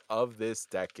 athletes of this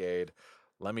decade.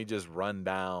 Let me just run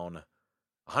down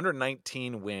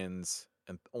 119 wins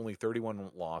and only 31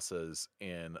 losses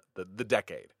in the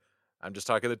decade. I'm just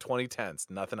talking the 2010s,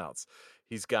 nothing else.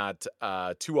 He's got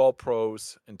 2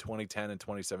 All-Pros in 2010 and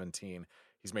 2017.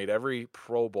 He's made every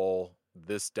Pro Bowl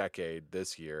this decade,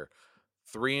 this year.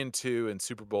 3-2 in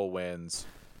Super Bowl wins.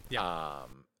 Yeah.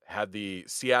 Had the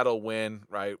Seattle win,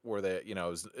 right, where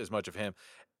as much of him.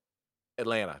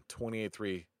 Atlanta,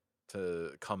 28-3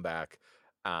 to come back.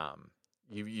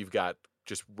 You've got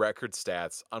just record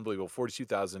stats, unbelievable.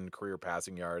 42,000 career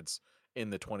passing yards in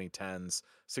the 2010s,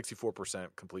 64%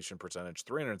 completion percentage,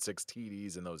 306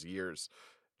 TDs in those years.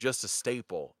 Just a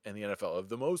staple in the NFL. Of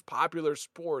the most popular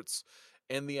sports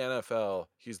in the NFL,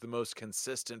 he's the most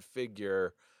consistent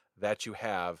figure that you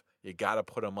have. You got to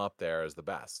put him up there as the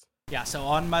best. Yeah, so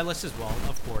on my list as well,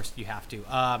 of course, you have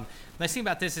to. Nice thing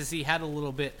about this is he had a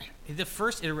little bit. The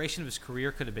first iteration of his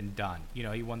career could have been done.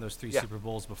 He won those 3 Super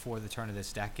Bowls before the turn of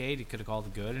this decade. He could have called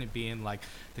it good, and it'd be in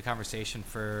the conversation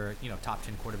for top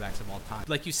 10 quarterbacks of all time.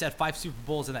 Like you said, 5 Super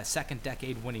Bowls in that second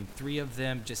decade, winning 3 of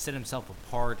them, just set himself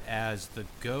apart as the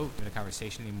GOAT. In the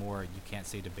conversation anymore, you can't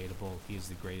say debatable. He is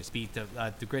the greatest. Beat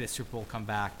the greatest Super Bowl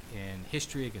comeback in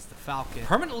history against the Falcons.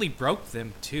 Permanently broke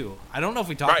them too. I don't know if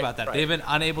we talked about that. Right. They've been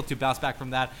unable to bounce back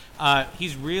from that.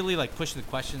 He's really pushing the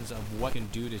questions of what you can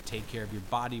do to take care of your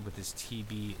body with his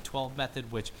TB12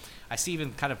 method, which I see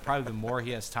even kind of probably the more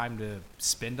he has time to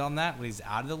spend on that when he's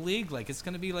out of the league, it's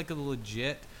going to be a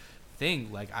legit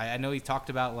thing. I know he talked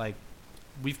about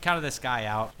we've counted this guy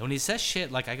out. And when he says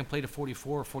shit I can play to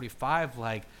 44 or 45,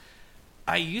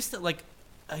 I used to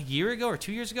a year ago or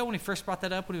 2 years ago when he first brought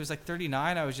that up when he was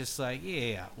 39, I was just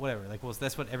yeah, whatever.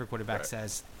 That's what every quarterback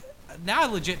says. Now I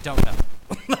legit don't know.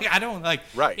 I don't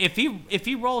right. If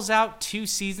he rolls out 2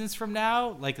 seasons from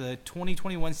now, the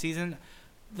 2021 season,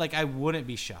 I wouldn't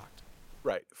be shocked.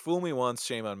 Right. Fool me once,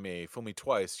 shame on me. Fool me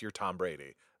twice, you're Tom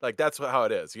Brady. That's how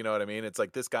it is. You know what I mean? It's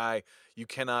this guy, you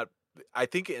cannot I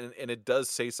think, and it does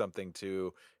say something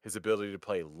to his ability to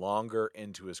play longer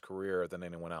into his career than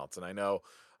anyone else. And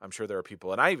I'm sure there are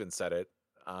people, and I even said it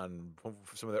on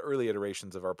some of the early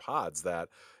iterations of our pods that,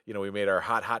 we made our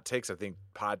hot takes, I think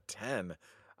pod 10.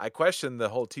 I questioned the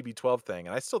whole TB12 thing,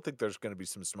 and I still think there's going to be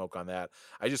some smoke on that.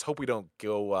 I just hope we don't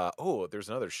go, there's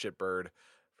another shitbird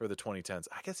for the 2010s.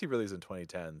 I guess he really is in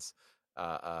 2010s.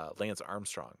 Lance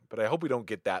Armstrong, but I hope we don't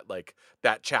get that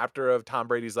that chapter of Tom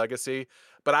Brady's legacy.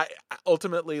 But I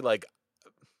ultimately,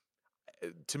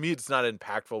 to me, it's not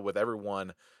impactful with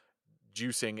everyone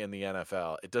juicing in the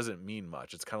NFL. It doesn't mean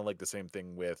much. It's kind of like the same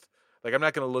thing with, I'm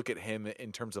not going to look at him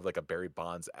in terms of a Barry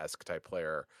Bonds-esque type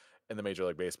player in the Major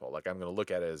League Baseball. I'm going to look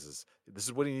at it as this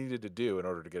is what he needed to do in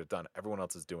order to get it done. Everyone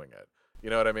else is doing it. You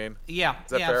know what I mean? Yeah.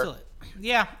 Is that fair? Absolutely.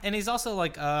 Yeah, and he's also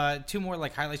two more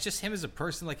highlights. Just him as a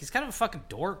person. He's kind of a fucking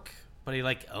dork, but he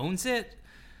owns it.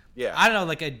 Yeah. I don't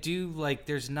know. I do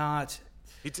there's not.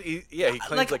 He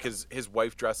claims his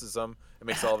wife dresses him and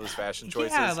makes all of his fashion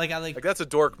choices. Yeah, that's a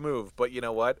dork move, but you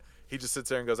know what? He just sits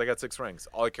there and goes, "I got 6 rings.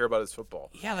 All I care about is football."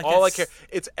 Yeah, all I care.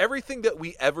 It's everything that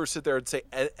we ever sit there and say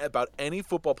about any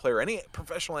football player, any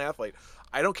professional athlete.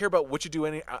 I don't care about what you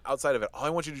do outside of it. All I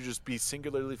want you to just be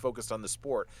singularly focused on the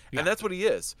sport, and that's what he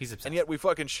is. He's obsessed. And yet we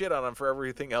fucking shit on him for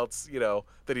everything else,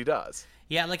 that he does.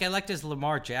 Yeah, I liked his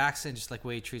Lamar Jackson, just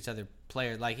way he treats other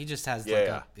players. He just has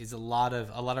he's a lot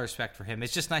of respect for him.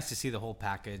 It's just nice to see the whole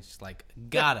package.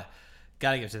 Gotta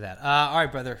give to that. All right,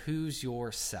 brother, who's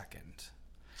your second?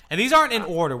 And these aren't in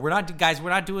order. We're not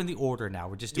doing the order now.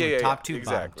 We're just doing top two,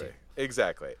 bottom two.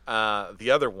 Exactly.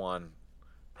 The other one,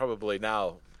 probably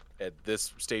now at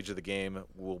this stage of the game,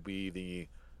 will be the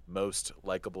most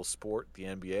likable sport, the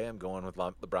NBA. I'm going with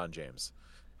LeBron James.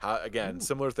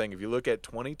 Similar thing. If you look at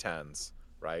 2010s,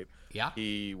 right? Yeah.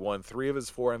 He won 3 of his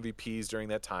 4 MVPs during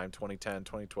that time, 2010,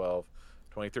 2012,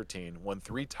 2013. Won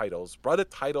 3 titles. Brought a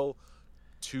title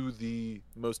to the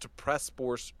most oppressed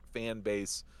sports fan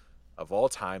base of all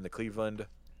time, the Cleveland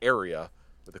area,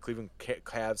 with the Cleveland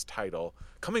Cavs title.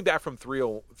 Coming back from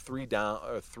 3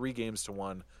 games to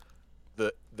 1.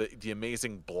 The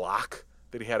amazing block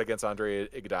that he had against Andre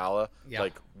Iguodala,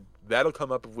 that'll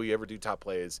come up if we ever do top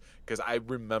plays, because I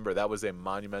remember that was a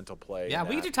monumental play. Yeah,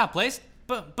 we can do top plays.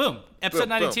 Boom. Episode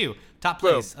 92, top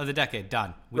plays of the decade.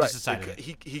 Done. We just decided it.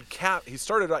 He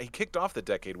kicked off the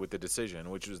decade with the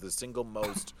decision, which was the single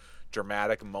most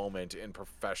dramatic moment in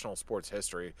professional sports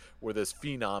history, where this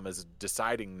phenom is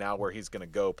deciding now where he's going to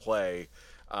go play.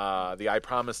 The I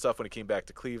Promise stuff when he came back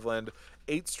to Cleveland,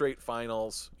 8 straight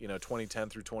finals, 2010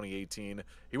 through 2018.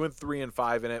 He went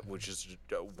 3-5 in it, which is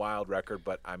a wild record.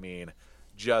 But I mean,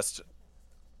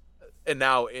 and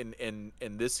now in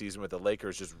this season with the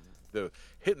Lakers, just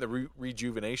hitting the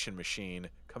rejuvenation machine,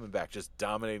 coming back, just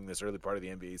dominating this early part of the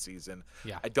NBA season.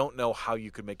 Yeah. I don't know how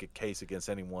you could make a case against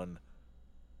anyone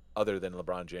other than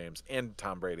LeBron James and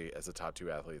Tom Brady as the top 2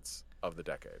 athletes of the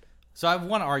decade. So I have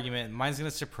one argument. Mine's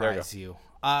going to surprise you.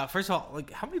 First of all,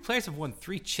 how many players have won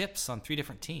 3 chips on 3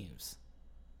 different teams?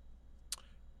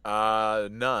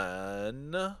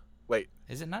 None. Wait.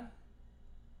 Is it none?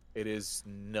 It is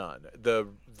none. There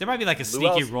might be a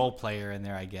sneaky role player in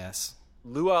there, I guess.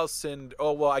 Lou Alcindor.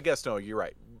 Oh, well, I guess no, you're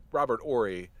right. Robert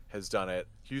Horry has done it.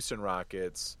 Houston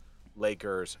Rockets,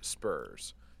 Lakers,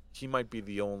 Spurs. He might be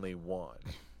the only one.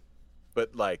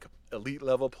 But elite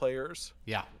level players.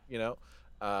 Yeah.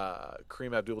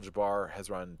 Kareem Abdul-Jabbar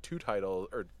has run 2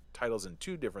 titles in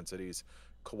 2 different cities.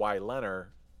 Kawhi Leonard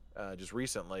just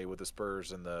recently with the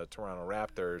Spurs and the Toronto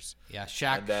Raptors. Yeah,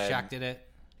 Shaq did it.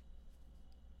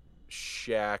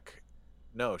 Shaq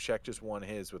just won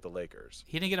his with the Lakers.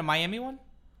 He didn't get a Miami one?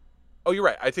 Oh, you're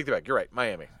right. I take that back. You're right.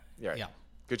 Miami. You're right. Yeah.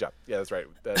 Good job. Yeah, that's right.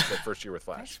 That's that first year with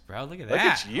Flash. Thanks, bro. Look at Look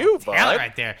that. at you, bud. Talent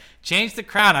right there. Change the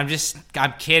crown. I'm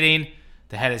kidding.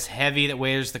 The head is heavy that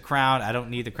wears the crown. I don't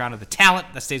need the crown of the talent.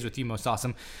 That stays with you, most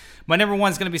awesome. My number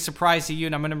 1 is going to be a surprise to you.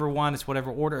 Now, my number 1 is whatever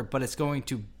order, but it's going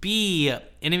to be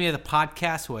Enemy of the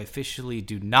Podcast, who I officially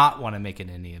do not want to make an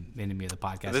enemy of the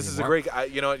podcast. This anymore. is a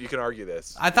great. You know what? You can argue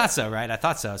this. I thought so, right? I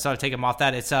thought so. So I'll take him off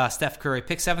that. It's Steph Curry,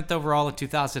 picked 7th overall in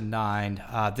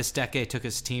 2009. This decade took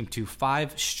his team to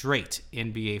 5 straight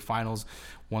NBA Finals.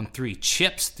 Won 3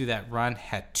 chips through that run,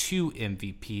 had 2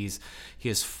 MVPs. He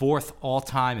is 4th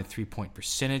all-time in three-point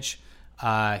percentage.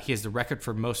 He has the record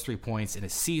for most 3 points in a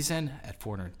season at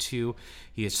 402.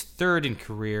 He is 3rd in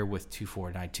career with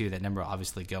 2,492. That number will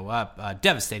obviously go up.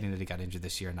 Devastating that he got injured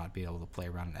this year and not being able to play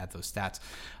around and add those stats.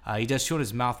 He does show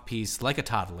his mouthpiece like a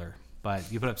toddler,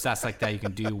 but you put up stats like that, you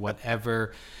can do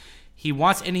whatever he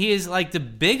wants. And he is the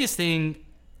biggest thing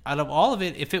out of all of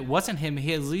it. If it wasn't him,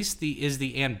 he at least is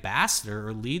the ambassador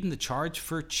or leading the charge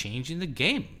for changing the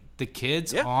game. the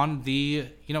kids Yeah. on the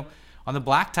on the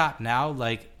blacktop now,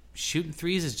 like shooting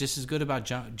threes is just as good about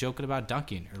joking about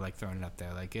dunking or like throwing it up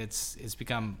there. Like it's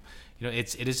become,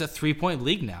 it is a 3-point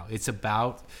league now. It's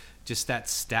about just that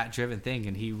stat driven thing,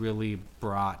 and he really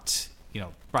brought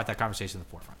that conversation to the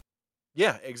forefront.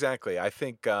 Yeah, exactly. I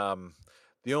think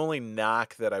the only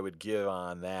knock that I would give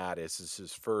on that is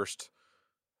his first,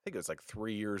 I think it was like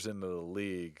 3 years into the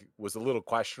league, was a little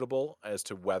questionable as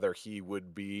to whether he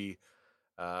would be,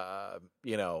 a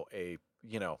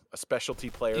specialty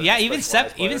player. Yeah, a even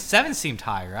specialized player. 7 seemed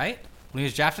high, right? When he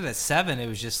was drafted at 7, it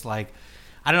was just like,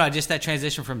 I don't know, just that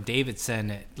transition from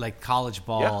Davidson, like college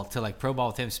ball to like pro ball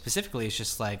with him specifically. It's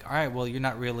just like, all right, well, you're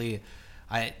not really,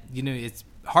 it's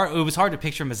hard. It was hard to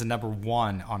picture him as a number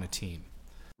 1 on a team.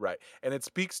 Right. And it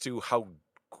speaks to how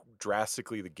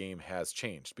drastically the game has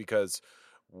changed because,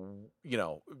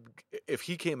 if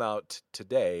he came out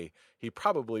today, he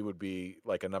probably would be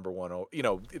like a number 1,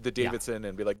 the Davidson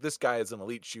and be like, this guy is an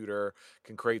elite shooter,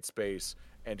 can create space,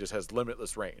 and just has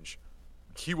limitless range.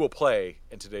 He will play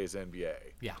in today's NBA.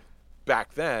 Yeah.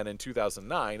 Back then in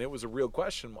 2009, it was a real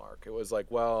question mark. It was like,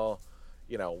 well,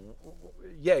 he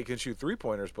can shoot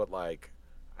 3-pointers, but like,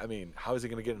 I mean, how is he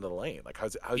going to get into the lane? Like,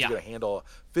 how's he going to handle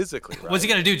physically? Right? What's he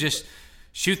going to do? Just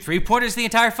shoot 3-pointers the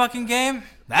entire fucking game?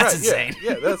 That's insane.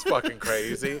 Yeah, that's fucking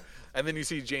crazy. And then you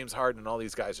see James Harden and all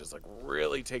these guys just like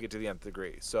really take it to the nth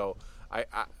degree. So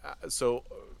so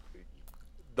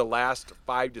the last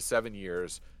 5 to 7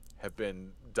 years have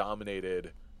been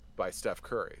dominated by Steph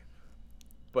Curry.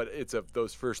 But it's of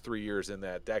those first 3 years in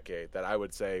that decade that I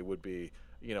would say would be,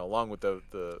 along with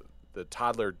the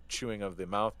toddler chewing of the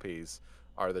mouthpiece,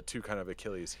 are the two kind of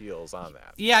Achilles heels on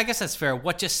that. Yeah, I guess that's fair.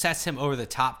 What just sets him over the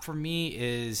top for me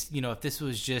is, if this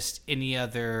was just any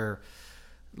other,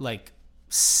 like,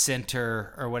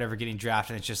 center or whatever getting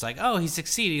drafted, it's just like, oh, he's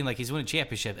succeeding, like he's winning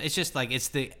championship. It's just like, it's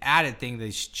the added thing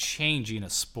that's changing a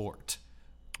sport,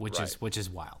 which is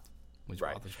wild.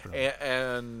 Right.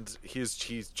 And he's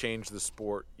changed the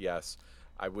sport, yes.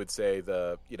 I would say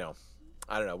I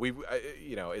don't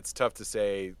know. It's tough to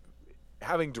say.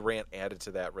 Having Durant added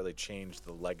to that really changed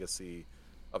the legacy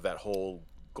of that whole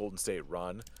Golden State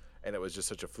run, and it was just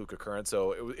such a fluke occurrence.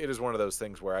 So it is one of those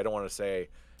things where I don't want to say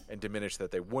and diminish that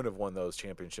they wouldn't have won those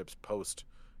championships post,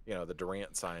 the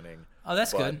Durant signing. Oh,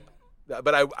 that's good.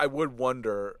 But I would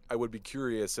wonder, I would be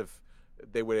curious if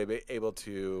they would be able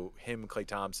to, him, Klay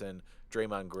Thompson,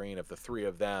 Draymond Green, if the three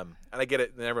of them, and I get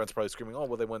it, and everyone's probably screaming, oh,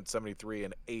 well, they won 73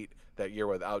 and 8 that year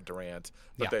without Durant,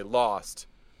 but they lost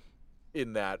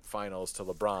in that finals to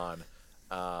LeBron.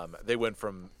 They went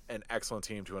from an excellent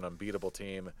team to an unbeatable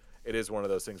team. It is one of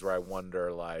those things where I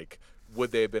wonder, like,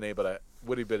 would he have been able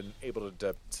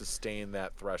to sustain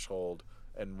that threshold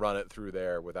and run it through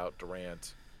there without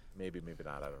Durant? Maybe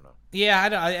not. I don't know. Yeah,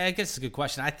 I guess it's a good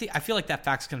question. I feel like that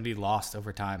fact's going to be lost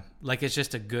over time. Like, it's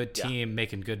just a good team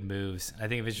making good moves. I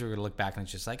think eventually we're going to look back and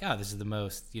it's just like, oh, this is the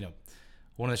most,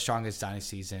 one of the strongest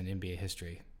dynasties in NBA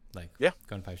history. Like,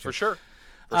 going 5 for sure.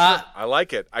 I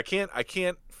like it. I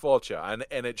can't fault you, and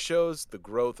it shows the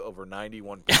growth over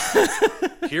 91 pods.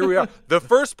 Here we are. The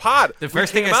first pod. The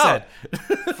first thing I said.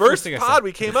 First pod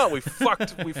we came out. We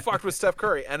fucked with Steph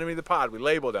Curry. Enemy of the pod. We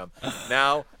labeled him.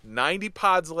 Now 90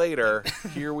 pods later,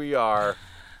 here we are.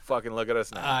 Fucking look at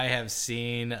us now. I have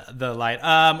seen the light.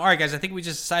 All right, guys. I think we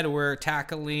just decided we're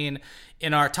tackling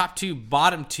in our top 2,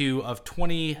 bottom 2 of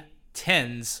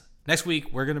 2010s. Next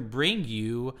week, we're gonna bring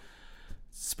you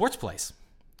sports plays.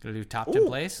 Gonna do top 10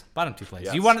 plays, bottom 2 plays.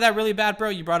 Yes. You wanted that really bad, bro.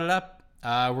 You brought it up.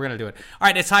 We're gonna do it. All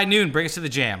right, it's high noon. Bring us to the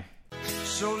jam.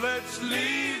 So let's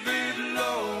leave it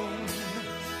alone,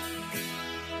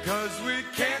 'cause we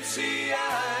can't see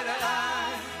eye to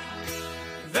eye.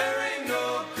 There ain't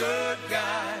no good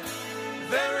guy,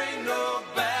 there ain't no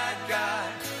bad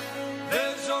guy.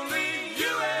 There's only you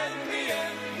and me,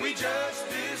 and we just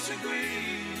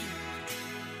disagree.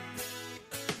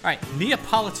 All right,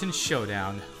 Neapolitan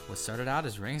Showdown. What started out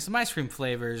as ringing some ice cream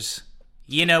flavors.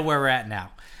 You know where we're at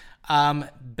now.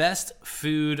 Best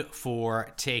food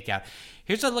for takeout.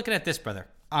 Here's what I'm looking at this, brother.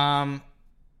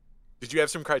 Did you have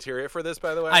some criteria for this,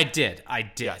 by the way? I did.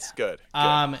 Yes, good.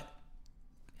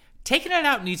 Taking it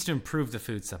out needs to improve the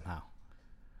food somehow.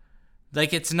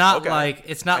 Like, it's not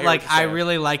like I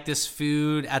really like this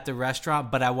food at the restaurant,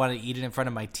 but I want to eat it in front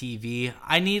of my TV.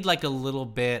 I need like a little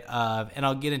bit of, and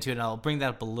I'll get into it and I'll bring that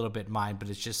up a little bit in mine, but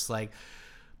it's just like,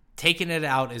 taking it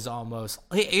out is almost...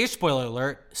 Hey, here's spoiler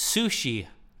alert. Sushi,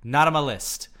 not on my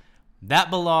list.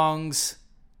 That belongs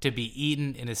to be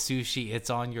eaten in a sushi. It's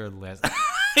on your list.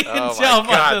 Oh, my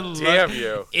God. Damn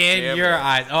you. In your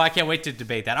eyes. Oh, I can't wait to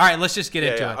debate that. All right, let's just get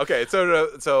into it. Okay,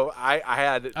 so I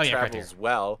had Travels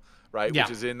Well, right? Yeah.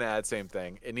 Which is in that same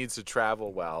thing. It needs to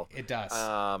travel well. It does.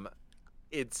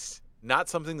 It's not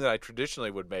something that I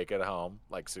traditionally would make at home,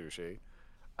 like sushi.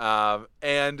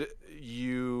 And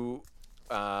you,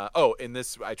 in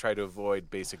this, I try to avoid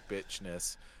basic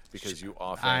bitchness because you I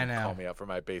often know. call me out for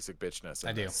my basic bitchness.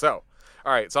 I do. So,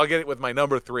 all right, so I'll get it with my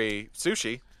number 3,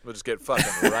 sushi. We'll just get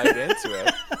fucking right into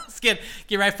it. Let's get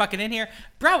right fucking in here,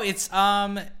 bro. It's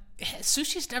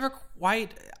sushi's never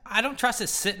quite. I don't trust it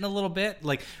sitting a little bit.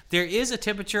 Like there is a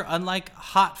temperature, unlike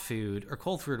hot food or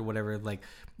cold food or whatever. Like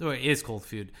or it is cold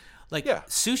food. Like Yeah.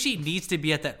 sushi needs to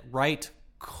be at that right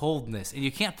coldness, and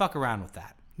you can't fuck around with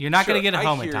that. You're not gonna get it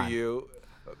home I in hear time. you,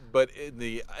 but in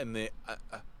the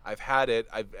I've had it.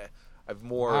 I've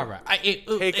more All right.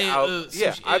 take out.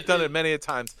 Yeah, sushi, I've done it many a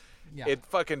times. Yeah. It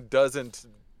fucking doesn't.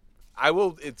 I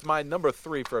will. It's my number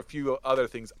 3 for a few other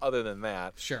things other than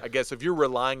that. Sure. I guess if you're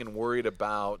relying and worried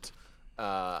about the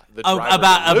Oh, driver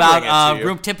about delivering it to you,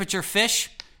 room temperature fish.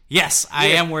 Yes, I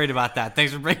am worried about that.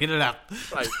 Thanks for bringing it up.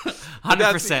 Right.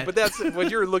 100%. But that's when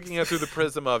you're looking at through the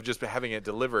prism of just having it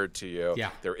delivered to you. Yeah.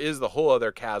 There is the whole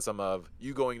other chasm of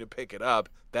you going to pick it up.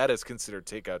 That is considered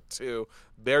takeout too.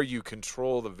 There you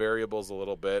control the variables a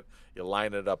little bit. You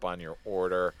line it up on your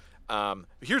order.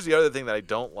 Here's the other thing that I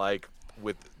don't like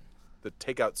with the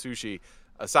takeout sushi,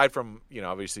 aside from,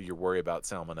 obviously your worry about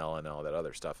salmonella and all that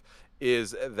other stuff,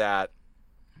 is that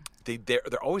they're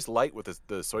always light with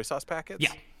the soy sauce packets.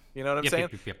 Yeah. You know what I'm Yep,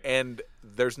 saying? yep. And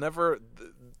there's never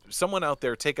someone out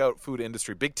there, takeout food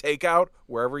industry, big takeout,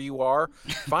 wherever you are,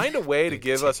 find a way to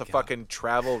give us a fucking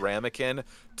travel ramekin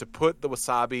to put the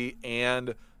wasabi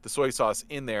and the soy sauce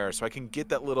in there so I can get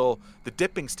the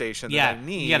dipping station that I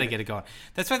need. You gotta get it going.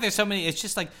 That's why there's so many. It's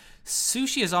just like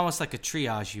sushi is almost like a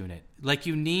triage unit. Like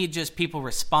you need just people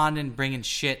responding, bringing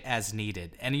shit as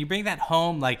needed. And you bring that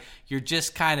home, like you're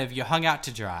just kind of, you hung out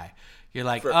to dry. You're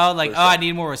like, I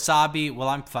need more wasabi. Well,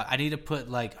 I need to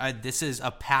put this is a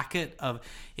packet of,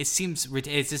 this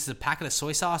is a packet of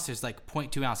soy sauce. There's like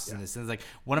 0.2 ounces in this. And it's like,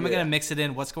 what am I going to mix it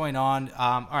in? What's going on?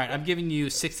 All right, I'm giving you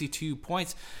 62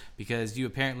 points because you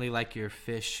apparently like your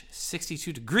fish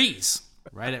 62 degrees,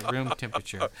 right at room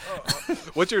temperature. Do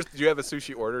you have a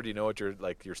sushi order? Do you know what your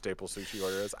staple sushi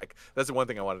order is? That's the one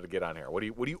thing I wanted to get on here. What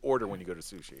do you order when you go to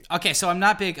sushi? Okay, so I'm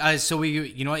not big.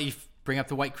 You know what? You bring up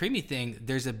the white creamy thing.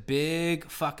 There's a big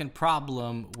fucking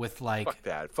problem with Fuck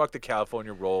that. Fuck the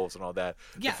California rolls and all that.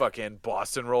 Yeah. The fucking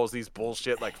Boston rolls, these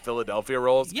bullshit like Philadelphia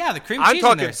rolls. Yeah, the cream I'm cheese in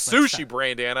talking there is like sushi, stuff.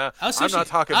 Brandana. Oh, sushi. I'm not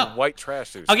talking Oh. white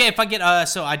trash sushi. Okay, if I get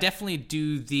so I definitely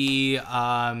do the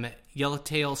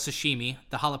yellowtail sashimi,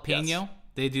 the jalapeno. Yes.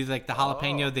 They do like the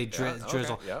jalapeno. They yeah, okay,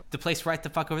 drizzle. yep. The place right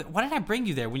the fuck over. Why did I bring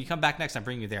you there? When you come back next, I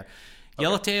bring you there.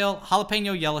 Yellowtail,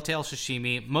 jalapeno, yellowtail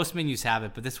sashimi. Most menus have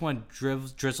it, but this one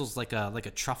drizzles like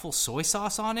a truffle soy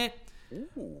sauce on it.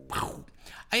 Wow.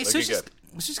 It's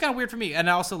just kind of weird for me, and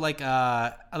I also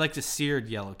I like the seared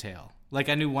yellowtail. Like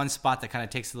I knew one spot that kind of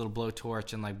takes a little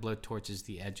blowtorch and blowtorches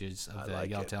the edges of the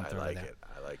yellowtail and throw it there.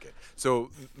 I like it.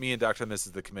 So me and Dr. and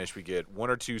Mrs. the Commish, we get 1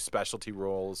 or 2 specialty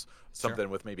rolls, something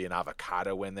with maybe an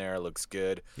avocado in there. Looks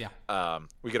good. Yeah.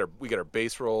 We get our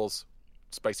base rolls,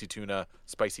 spicy tuna,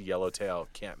 spicy yellowtail,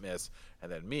 can't miss. And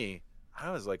then me, I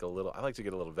like to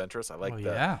get a little ventress. I like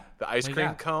the ice What you cream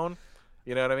got? cone.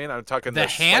 You know what I mean? I'm talking The the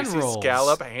hand spicy rolls.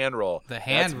 scallop hand roll. The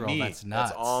hand roll, me. that's nuts.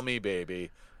 That's all me, baby.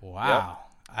 Wow.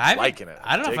 Yep. I'm Liking it.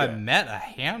 I don't know if Digging I it. met a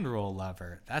hand roll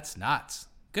lover. That's nuts.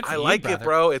 Good for I you, like brother. it,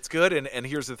 bro. It's good. And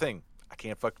here's the thing. I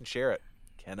can't fucking share it.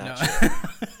 Cannot share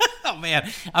it. Oh man,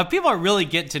 people are really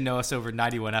getting to know us over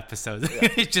 91 episodes.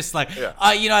 It's just like, Yeah.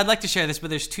 I'd like to share this, but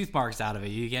there's tooth marks out of it.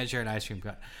 You can't share an ice cream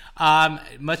cone.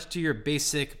 Much to your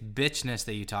basic bitchness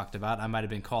that you talked about, I might have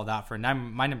been called out for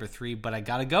my number 3, but I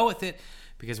gotta go with it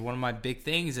because one of my big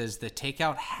things is the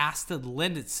takeout has to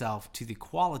lend itself to the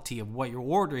quality of what you're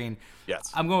ordering.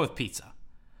 Yes. I'm going with pizza.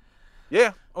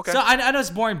 Yeah. Okay. So I know it's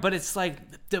boring, but it's like,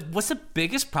 what's the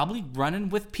biggest probably running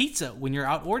with pizza when you're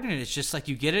out ordering it? It's just like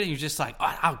you get it and you're just like,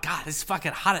 oh God, it's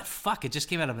fucking hot as fuck. It just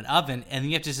came out of an oven, and then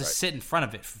you have to just sit in front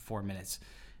of it for 4 minutes.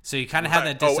 So you kind of have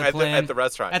that discipline. at the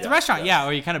restaurant. At the restaurant, yeah.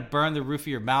 Or you kind of burn the roof of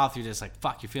your mouth. You're just like,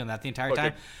 fuck, you're feeling that the entire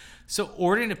time. So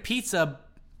ordering a pizza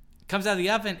comes out of the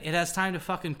oven. It has time to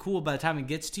fucking cool by the time it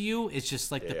gets to you. It's just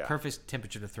like the perfect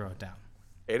temperature to throw it down.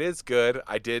 It is good.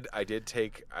 I did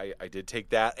take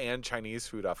that and Chinese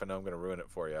food off. I know I'm going to ruin it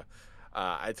for you.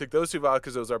 I took those 2 out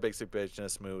because those are basic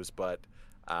business moves, but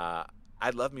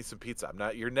I'd love me some pizza.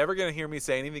 You're never going to hear me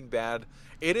say anything bad.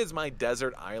 It is my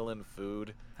desert island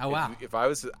food. Oh, wow.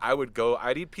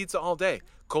 I'd eat pizza all day.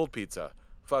 Cold pizza.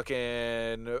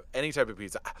 Fucking any type of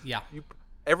pizza. Yeah.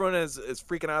 Everyone is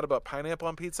freaking out about pineapple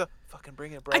on pizza. Fucking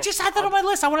bring it, bro. I just had that on my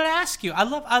list. I wanted to ask you. I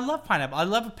love pineapple. I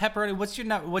love pepperoni.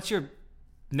 What's your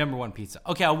number one pizza?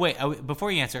 Okay, I'll wait.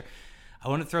 Before you answer, I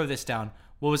want to throw this down.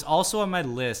 What was also on my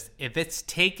list, if it's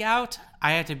takeout,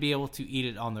 I have to be able to eat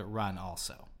it on the run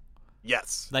also.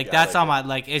 Yes. Like Yeah, that's I on like my,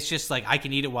 like, it's just like I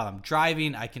can eat it while I'm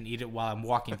driving. I can eat it while I'm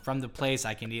walking from the place.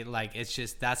 I can eat it, like, it's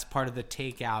just, that's part of the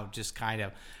takeout, just kind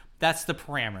of, that's the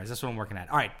parameters. That's what I'm working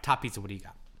at. All right, top pizza, what do you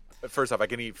got? First off, I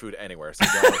can eat food anywhere, so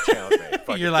don't challenge me.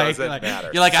 Fuck, You're it like, doesn't matter.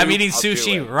 you're like, I'm Soup, eating I'll do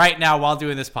sushi it. right now while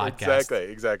doing this podcast.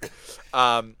 Exactly.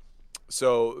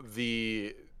 So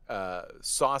the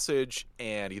sausage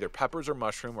and either peppers or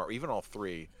mushroom or even all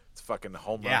three, it's fucking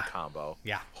home run Yeah. combo.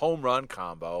 Yeah. Home run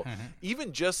combo.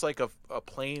 Even just like a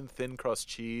plain thin crust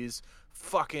cheese,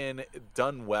 fucking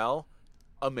done well,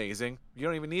 amazing. You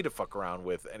don't even need to fuck around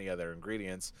with any other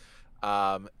ingredients.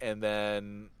 And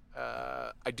then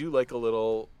I do like a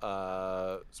little.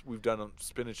 We've done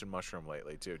spinach and mushroom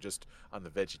lately too, just on the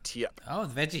veggie tip. Oh,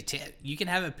 the veggie you can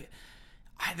have it.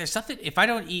 There's something, if I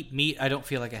don't eat meat, I don't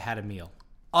feel like I had a meal.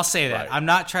 I'll say that. Right. I'm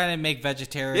not trying to make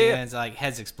vegetarians like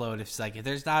heads explode. If it's like, if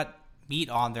there's not meat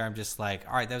on there, I'm just like,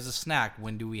 all right, there's a snack.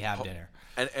 When do we have dinner?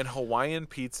 And Hawaiian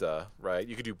pizza, right?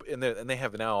 You could do, and they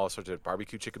have now all sorts of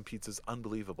barbecue chicken pizzas.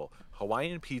 Unbelievable.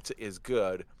 Hawaiian pizza is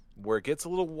good. Where it gets a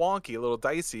little wonky, a little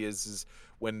dicey, is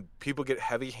when people get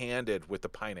heavy-handed with the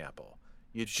pineapple.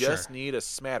 You just Sure. need a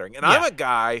smattering. And Yeah. I'm a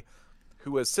guy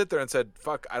who has sit there and said,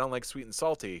 "Fuck, I don't like sweet and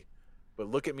salty." But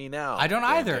look at me now. I don't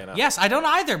Dan either. Dana. Yes, I don't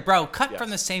either, bro. Cut from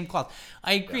Yes. the same cloth.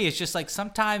 I agree. It's just like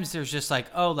sometimes there's just like,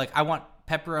 oh, like I want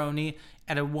pepperoni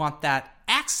and I want that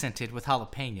accented with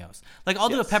jalapenos. Like I'll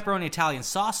do a Yes. pepperoni Italian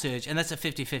sausage and that's a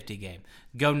 50-50 game.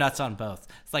 Go nuts on both.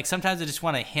 It's like sometimes I just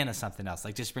want a hint of something else.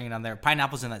 Like just bring it on there.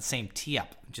 Pineapple's in that same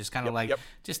tee-up. Just kind of like, yep.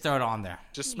 just throw it on there.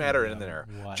 Just smatter it in there.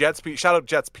 what? Shout out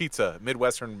Jets Pizza,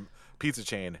 Midwestern pizza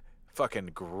chain.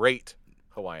 Fucking great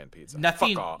Hawaiian pizza.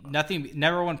 Nothing, Fuck off.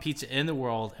 number one pizza in the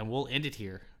world, and we'll end it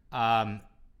here.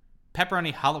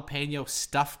 Pepperoni jalapeno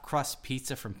stuffed crust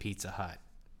pizza from Pizza Hut.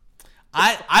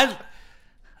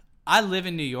 I live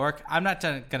in New York. I'm not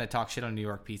gonna talk shit on New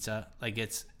York pizza. Like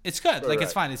it's good. Like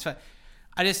it's right. fine. It's fine.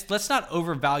 Let's not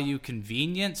overvalue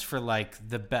convenience for like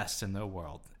the best in the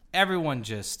world. Everyone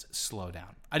just slow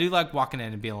down. I do like walking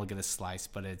in and being able to get a slice,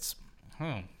 but it's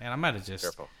man, I might have just.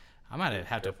 Careful. I might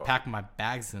have to pack my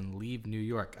bags and leave New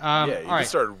York. Yeah, you all just right.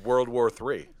 started World War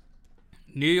III.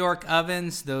 New York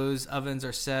ovens. Those ovens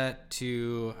are set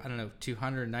to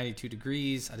 292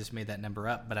 degrees. I just made that number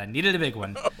up, but I needed a big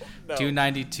one.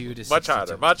 292 to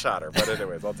 62. Much hotter. But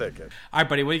anyways, I'll take it. All right,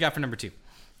 buddy. What do you got for number 2?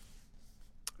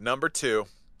 Number 2,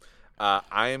 I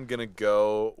am gonna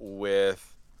go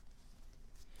with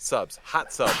subs,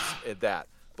 hot subs. At that,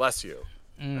 bless you.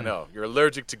 I know you're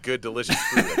allergic to good, delicious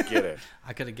food. I get it.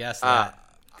 I could have guessed that.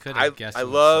 Could have guessed. I it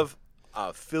was love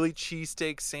a Philly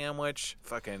cheesesteak sandwich.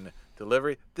 Fucking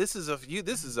delivery. This is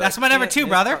That's my number 2,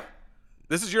 brother.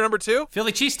 This is your number 2.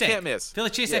 Philly cheesesteak. Can't miss.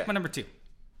 Philly cheesesteak, Yeah. my number 2.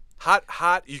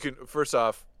 Hot. You can first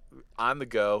off on the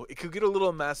go. It could get a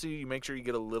little messy. You make sure you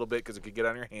get a little bit because it could get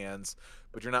on your hands,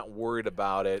 but you're not worried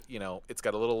about it. You know, it's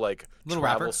got a little like Little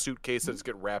travel wrapper. suitcase that's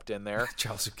get wrapped in there.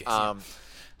 Charles suitcase.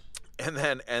 And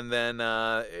then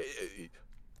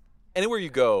anywhere you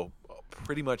go,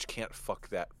 pretty much can't fuck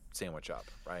that sandwich up,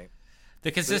 right?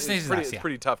 The consistency is It's nice. Yeah.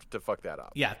 pretty tough to fuck that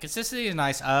up. Yeah, consistency is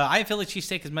nice. I have Philly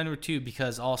cheesesteak as my number 2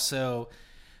 because also,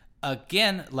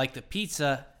 again, like the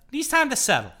pizza, needs time to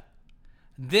settle.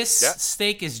 This Yeah.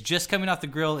 steak is just coming off the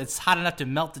grill. It's hot enough to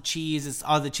melt the cheese.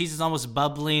 The cheese is almost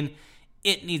bubbling.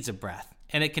 It needs a breath,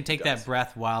 and it can take that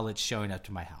breath while it's showing up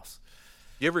to my house.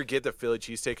 You ever get the Philly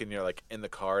cheesesteak and you're like in the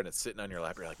car and it's sitting on your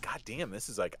lap? You're like, God damn, this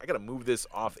is like I gotta move this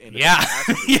off into Yeah, the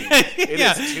passenger seat. It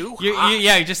yeah. is too You're, hot.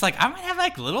 you're just like I might have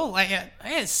like little like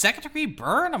a second-degree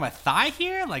burn on my thigh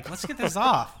here. Like let's get this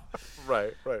off.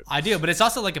 Right. I do, but it's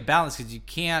also like a balance because you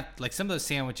can't like some of those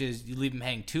sandwiches. You leave them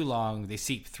hang too long, they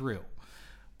seep through.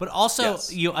 But also,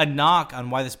 Yes. a knock on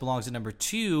why this belongs at number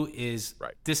 2 is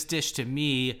Right. this dish to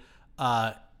me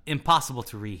impossible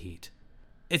to reheat.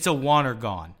 It's a one or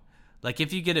gone. Like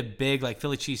if you get a big like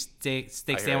Philly cheese steak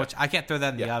hear sandwich, ya. I can't throw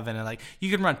that in the oven and like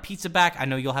you can run pizza back. I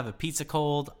know you'll have a pizza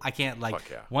cold. I can't like Fuck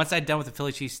yeah. once I'm done with the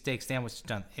Philly cheese steak sandwich, it's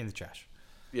done in the trash.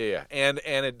 Yeah. And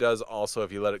it does also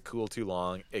if you let it cool too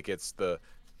long, it gets the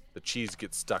cheese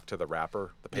gets stuck to the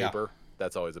wrapper, the Yeah. paper.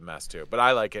 That's always a mess too. But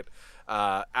I like it.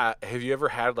 Have you ever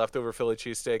had leftover Philly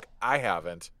cheesesteak? I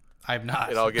haven't. I have not.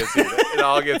 It all gets eaten. It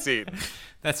all gets eaten.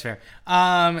 That's fair.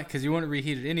 Because you wouldn't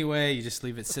reheat it anyway. You just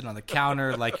leave it sitting on the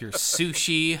counter like your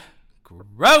sushi.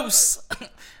 Gross.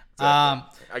 I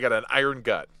got an iron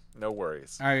gut. No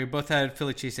worries. All right, we both had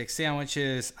Philly cheesesteak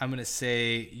sandwiches. I'm going to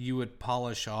say you would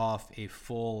polish off a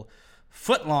full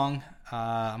foot long.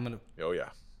 I'm going to Oh, yeah.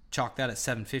 chalk that at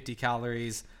 750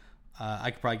 calories.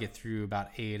 I could probably get through about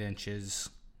 8 inches.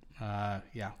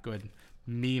 Yeah, go ahead and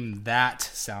meme that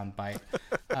soundbite.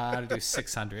 I'll do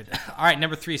 600. All right,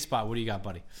 number 3 spot. What do you got,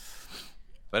 buddy?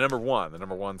 The number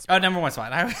one spot. Oh, number 1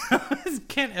 spot. I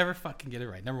can't ever fucking get it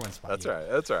right. Number 1 spot. That's all right.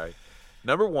 That's all right.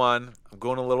 Number 1, I'm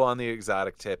going a little on the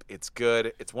exotic tip. It's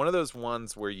good. It's one of those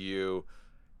ones where you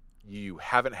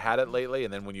haven't had it lately,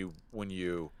 and then when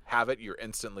you have it, you're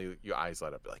instantly, your eyes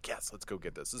light up. You're like, yes, let's go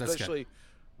get this. That's Especially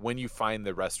when you find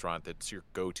the restaurant that's your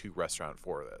go-to restaurant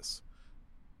for this.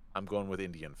 I'm going with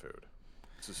Indian food.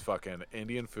 This is fucking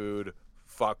Indian food.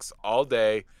 Fucks all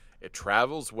day. It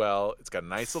travels well. It's got a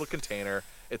nice little container.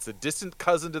 It's a distant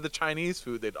cousin to the Chinese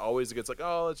food that always gets like,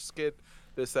 oh, let's just get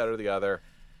this, that, or the other.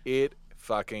 It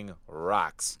fucking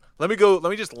rocks. Let me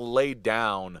just lay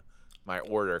down my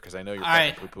order because I know you're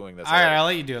fucking poo-pooing this. All right, I'll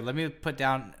let you do it. Let me put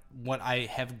down what I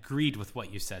have agreed with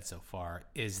what you said so far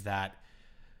is that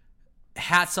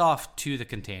hats off to the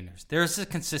containers. There's a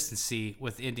consistency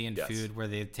with Indian food where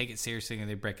they take it seriously and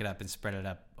they break it up and spread it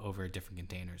up over different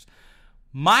containers.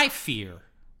 My fear,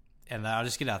 and I'll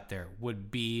just get out there,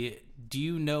 would be, do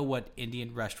you know what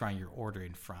Indian restaurant you're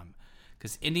ordering from?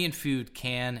 Because Indian food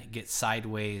can get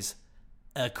sideways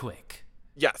quick.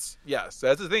 Yes.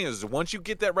 That's the thing is once you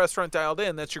get that restaurant dialed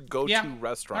in, that's your go-to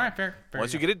restaurant. All right, fair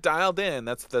once you get it dialed in,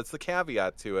 that's the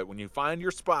caveat to it. When you find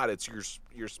your spot, it's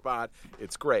your spot.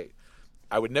 It's great.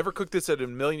 I would never cook this at a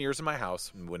million years in my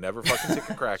house. Would never fucking take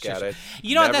a crack at it.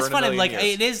 You know what? Never That's in a funny. million Like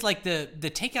years. it is like the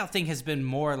takeout thing has been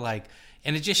more like,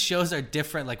 and it just shows our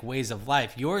different like ways of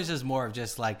life. Yours is more of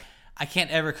just like, I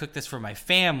can't ever cook this for my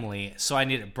family, so I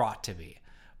need it brought to me.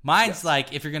 Mine's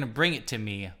like, if you're gonna bring it to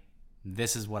me,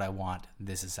 this is what I want.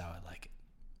 This is how I like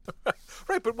it.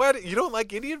 Right, but why you don't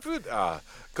like Indian food?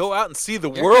 Go out and see the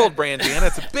world, Brandon.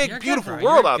 It's a big, You're good, beautiful bro.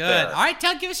 world You're out good. there. All right,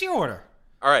 give us your order.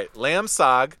 All right, lamb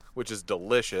sag, which is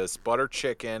delicious. Butter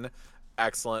chicken,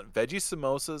 excellent. Veggie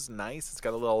samosas, nice. It's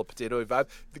got a little potato-y vibe.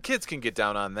 The kids can get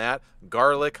down on that.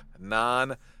 Garlic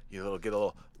naan. Get a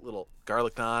little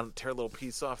garlic naan. Tear a little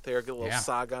piece off there. Get a little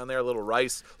sag on there. A little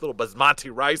rice. A little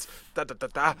basmati rice.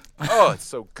 Oh, it's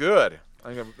so good.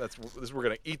 We're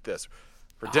gonna eat this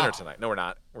for dinner tonight. No, we're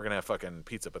not. We're gonna have fucking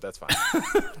pizza, but that's fine.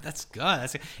 That's good.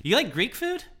 You like Greek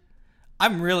food?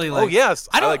 I'm really like. Oh yes,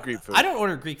 I like Greek food. I don't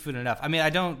order Greek food enough. I mean,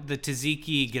 I don't the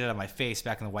tzatziki, get it out of my face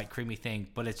back in the white creamy thing,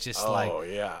 but it's just like. Oh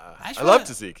yeah, I wanna- love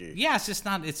tzatziki. Yeah, it's just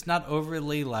not. It's not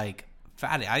overly like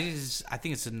fatty. I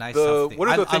think it's a nice. The healthy thing. what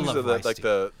are the I things love of the rice, like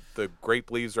too. the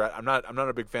grape leaves? Right, I'm not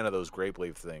a big fan of those grape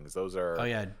leaf things. Those are Oh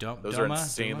yeah, those are doma?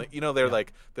 insanely. Doma? You know, they're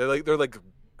like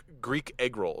Greek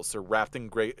egg rolls. They're wrapped in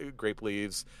grape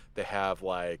leaves. They have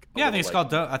like Yeah, I think it's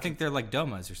called. I think they're like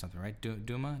domas or something, right?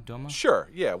 Doma. Sure,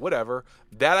 yeah, whatever.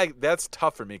 That's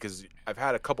tough for me because I've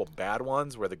had a couple bad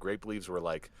ones where the grape leaves were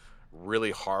like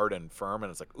really hard and firm, and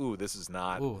it's like, ooh, this is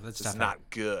not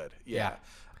good. Yeah.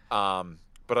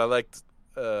 But I liked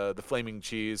the flaming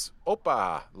cheese.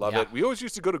 Opa, love it. We always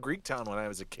used to go to Greektown when I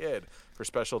was a kid for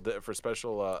special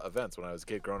events when I was a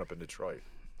kid growing up in Detroit.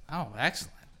 Oh,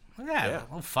 excellent. Look at that. Yeah. A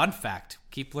little fun fact.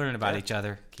 Keep learning about each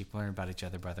other. Keep learning about each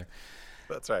other, brother.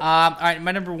 That's right. All right,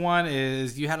 my number 1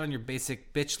 is you had on your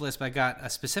basic bitch list, but I got a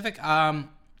specific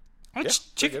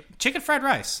chicken fried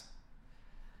rice.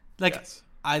 Like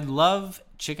I love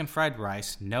chicken fried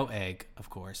rice, no egg, of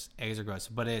course. Eggs are gross,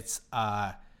 but it's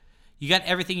you got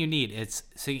everything you need. It's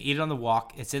so you can eat it on the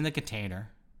walk. It's in the container.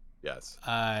 Yes.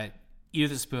 Eat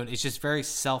with a spoon. It's just very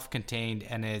self-contained,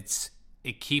 and it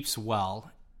keeps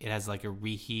well. It has like a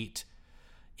reheat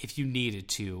if you needed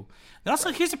to. And also,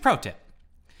 here's a pro tip.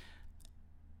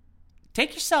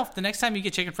 Take yourself, the next time you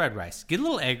get chicken fried rice, get a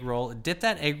little egg roll, dip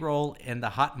that egg roll in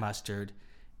the hot mustard,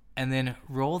 and then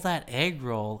roll that egg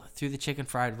roll through the chicken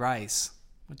fried rice.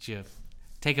 Would you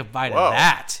take a bite of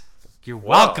that? You're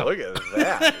welcome. Wow, look at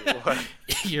that.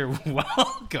 You're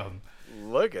welcome.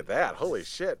 Look at that. Holy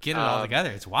shit. Get it all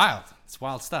together. It's wild. It's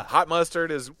wild stuff. Hot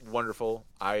mustard is wonderful.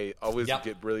 I always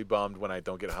get really bummed when I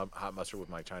don't get hot mustard with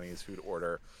my Chinese food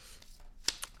order.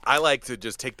 I like to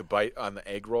just take the bite on the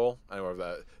egg roll. I don't know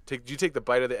if that. You take the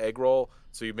bite of the egg roll,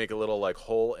 so you make a little like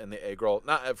hole in the egg roll,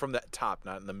 not from the top,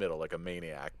 not in the middle like a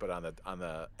maniac, but on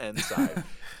the end side,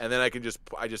 and then I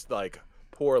just like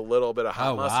pour a little bit of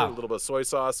hot mustard, a little bit of soy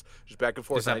sauce, just back and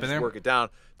forth, and I just work it down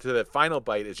to the final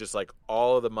bite. Is just like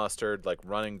all of the mustard like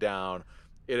running down.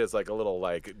 It is like a little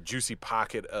like juicy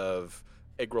pocket of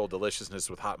egg roll deliciousness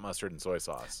with hot mustard and soy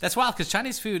sauce. That's wild because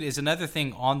Chinese food is another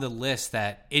thing on the list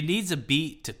that it needs a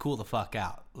beat to cool the fuck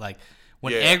out. Like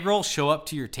When Yeah. egg rolls show up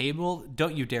to your table,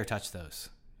 don't you dare touch those.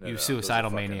 No, You no, those are suicidal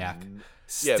fucking- maniac.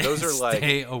 Yeah, those are like-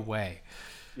 Stay away.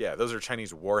 Yeah, those are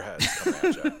Chinese warheads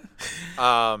coming at you.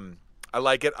 I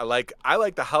like it. I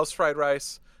like the house fried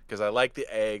rice because I like the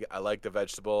egg, I like the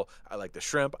vegetable, I like the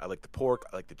shrimp, I like the pork,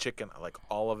 I like the chicken, I like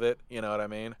all of it. You know what I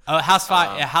mean? Oh, house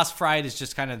fried is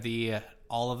just kind of the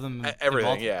all of them. Everything.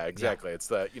 involved? Yeah, exactly. It's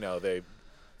the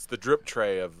it's the drip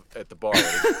tray at the bar.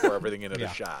 They pour everything into Yeah.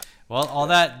 the shot. Well, all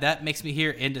that makes me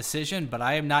hear indecision, but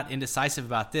I am not indecisive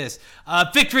about this.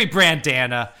 Victory,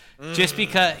 Brandana. Just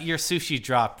because your sushi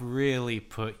drop really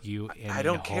put you in I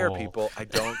don't the care, hole. people. I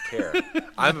don't care.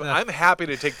 I'm happy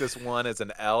to take this one as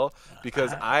an L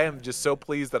because I am just so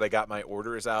pleased that I got my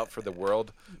orders out for the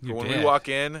world. For when we did. walk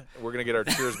in, we're gonna get our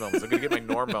cheers moments. I'm gonna get my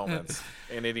Norm moments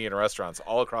in Indian restaurants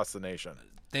all across the nation.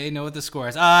 They know what the score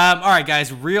is. All right,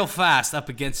 guys, real fast up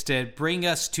against it. Bring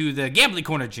us to the Gambling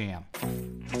Corner Jam.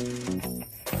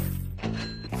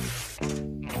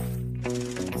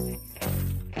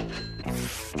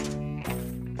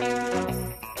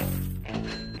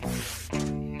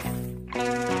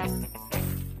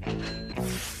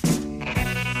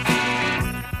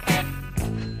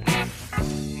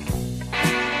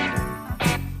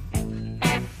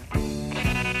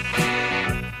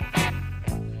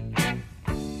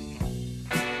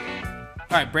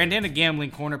 All right, Brandana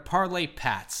Gambling Corner, Parlay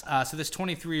Pats. So this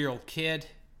 23-year-old kid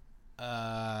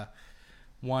won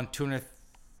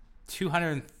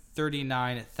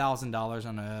 $239,000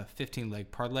 on a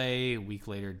 15-leg parlay. A week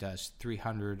later, does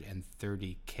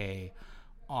 $330K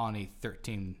on a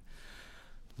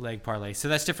 13-leg parlay. So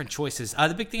that's different choices.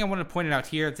 The big thing I wanted to point out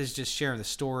here, this is just sharing the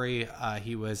story.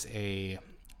 He was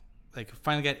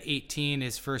finally got 18.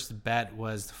 His first bet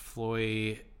was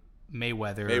Floyd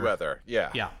Mayweather.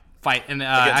 Yeah. Fight and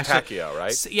Against actually, Pacquiao,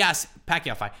 right? Yes,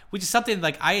 Pacquiao fight, which is something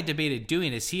like I had debated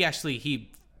doing. Is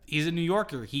he's a New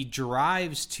Yorker. He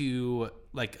drives to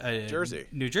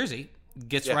New Jersey,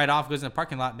 gets Yeah. right off, goes in the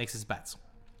parking lot, makes his bets.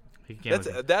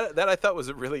 That I thought was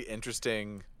a really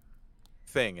interesting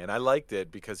thing, and I liked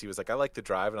it because he was like, I like to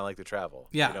drive and I like to travel.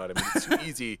 Yeah. You know what I mean? It's too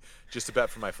easy just to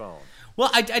bet from my phone. Well,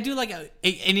 I do like, and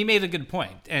he made a good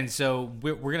point, and so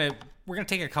we're gonna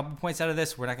take a couple points out of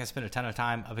this. We're not gonna spend a ton of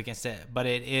time up against it, but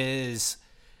it is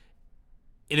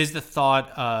the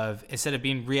thought of, instead of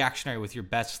being reactionary with your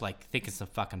bets, like thinking some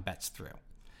fucking bets through.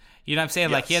 You know what I'm saying?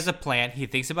 Like he Yes. has a plan. He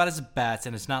thinks about his bets,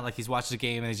 and it's not like he's watching the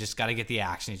game and he's just got to get the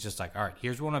action. He's just like, all right,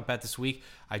 here's what I'm gonna bet this week.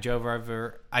 I drive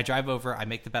over, I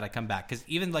make the bet, I come back. Because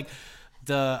even like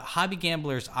the hobby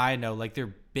gamblers I know, like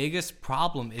their biggest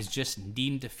problem is just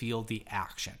needing to feel the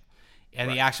action. And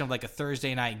the action of like a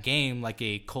Thursday night game, like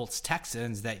a Colts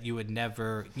Texans, that you would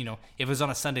never, if it was on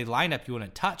a Sunday lineup, you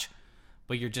wouldn't touch.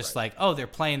 But you're just like, oh, they're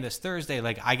playing this Thursday.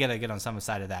 Like, I got to get on some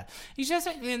side of that.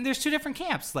 And there's two different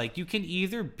camps. Like, you can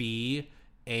either be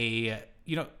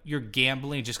you're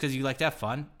gambling just because you like to have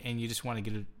fun and you just want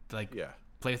to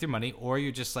play with your money. Or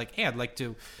you're just like, hey, I'd like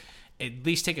to at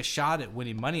least take a shot at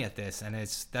winning money at this. And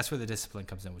that's where the discipline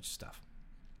comes in, which is tough.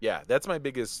 Yeah, that's my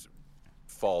biggest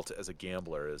fault as a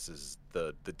gambler is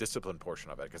the discipline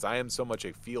portion of it, because I am so much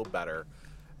a feel better.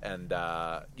 And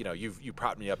you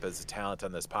propped me up as a talent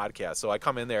on this podcast, so I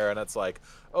come in there and it's like,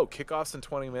 oh, kickoffs in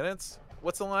 20 minutes.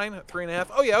 What's the line? 3.5.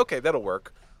 Oh yeah, okay, that'll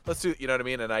work. Let's do. You know what I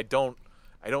mean? And I don't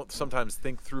sometimes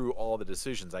think through all the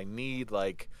decisions. I need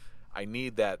that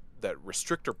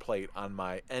restrictor plate on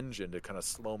my engine to kind of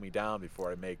slow me down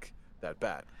before I make that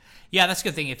bet. Yeah, that's a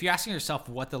good thing. If you're asking yourself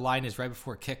what the line is right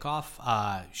before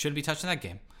kickoff, shouldn't be touching that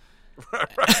game.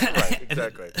 right,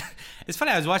 exactly. It's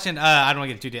funny. I was watching. I don't want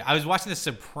to get too deep. I was watching The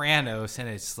Sopranos, and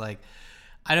it's like,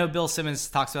 I know Bill Simmons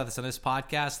talks about this on his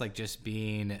podcast, like just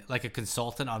being like a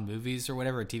consultant on movies or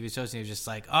whatever, or TV shows, and he was just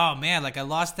like, oh man, like I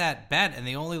lost that bet, and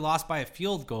they only lost by a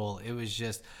field goal. It was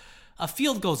just a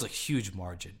field goal is a huge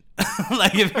margin.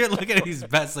 Like if you're looking at these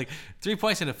bets, like 3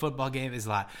 points in a football game is a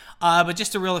lot. But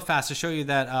just to really fast to show you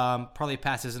that Parlay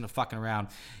Pass isn't a fucking around.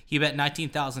 He bet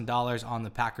 $19,000 on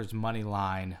the Packers money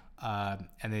line.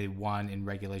 And they won in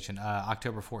regulation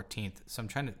October 14th. So I'm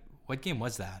trying to... What game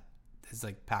was that? It's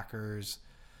like Packers...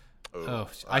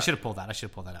 I should have pulled that. I should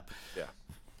have pulled that up.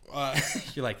 Yeah.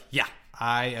 You're like, yeah,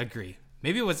 I agree.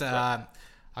 Maybe it was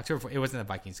October 4th. It wasn't the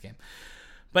Vikings game.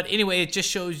 But anyway, it just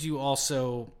shows you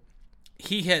also...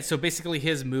 So basically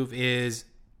his move is...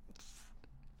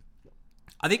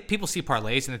 I think people see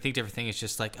parlays and they think everything is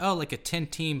just like, oh, like a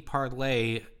 10-team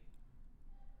parlay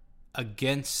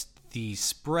against the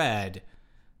spread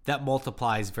that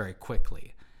multiplies very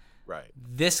quickly. Right.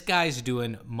 This guy's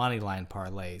doing money line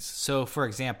parlays. So, for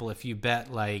example, if you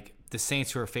bet like the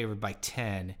Saints who are favored by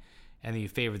 10 and then you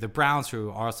favor the Browns, who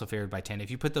are also favored by 10.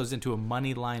 If you put those into a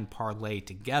money line parlay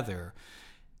together,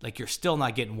 like you're still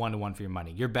not getting 1-to-1 for your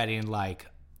money. You're betting like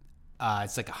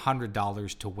it's like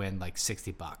 $100 to win like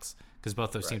 $60 because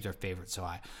both those teams are favored so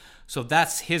high. So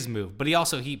that's his move. But he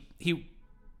also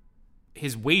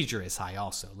his wager is high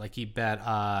also. Like he bet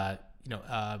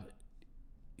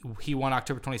he won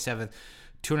October 27th,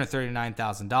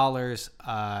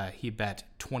 $239,000. He bet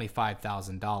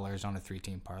 $25,000 on a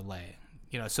 3-team parlay.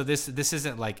 So this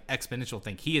isn't like exponential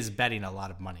thing. He is betting a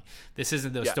lot of money. This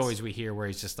isn't those stories we hear where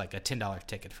he's just like a $10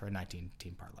 ticket for a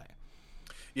 19-team parlay.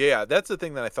 Yeah, that's the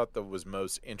thing that I thought that was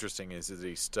most interesting is that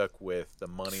he stuck with the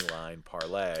money line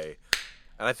parlay.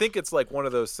 And I think it's like one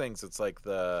of those things. It's like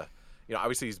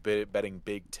obviously he's betting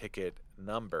big ticket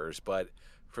numbers, but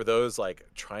for those like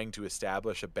trying to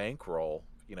establish a bankroll,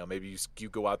 maybe you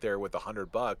go out there with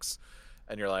 $100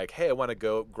 and you're like, hey, I want to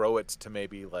go grow it to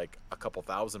maybe like a couple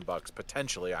 $1,000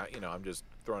 potentially. I'm just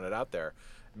throwing it out there.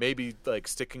 Maybe like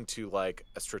sticking to like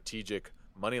a strategic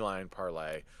money line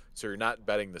parlay. So you're not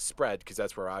betting the spread because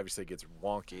that's where obviously it gets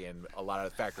wonky and a lot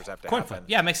of factors have to Coin happen. flip.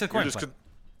 Yeah, it makes it a coin flip.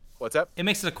 What's that? It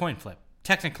makes it a coin flip.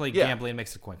 Technically, gambling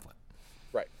makes it a coin flip.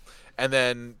 Right. And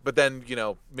then,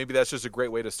 maybe that's just a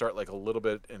great way to start like a little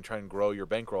bit and try and grow your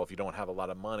bankroll if you don't have a lot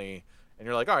of money. And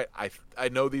you're like, all right, I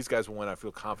know these guys will win. I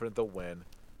feel confident they'll win.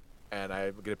 And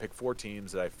I'm going to pick 4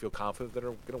 teams that I feel confident that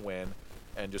are going to win.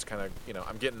 And just kind of,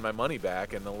 I'm getting my money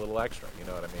back and a little extra. You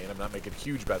know what I mean? I'm not making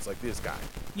huge bets like this guy.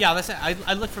 Yeah, that's it.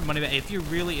 I look for money back. If you're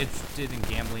really interested in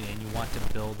gambling and you want to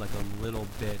build like a little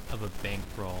bit of a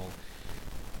bankroll,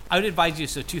 I would advise you,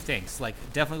 2 things. Like,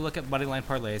 definitely look at moneyline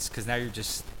parlays because now you're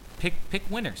just pick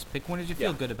winners. Pick winners you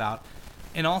feel good about.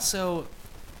 And also,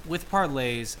 with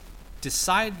parlays,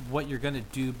 decide what you're going to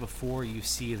do before you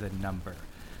see the number.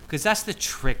 Because that's the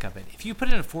trick of it. If you put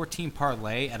in a 14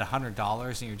 parlay at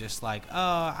 $100 and you're just like,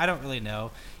 oh, I don't really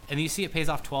know, and you see it pays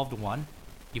off 12-1,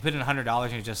 you put in $100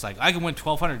 and you're just like, I can win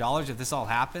 $1,200 if this all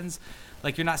happens.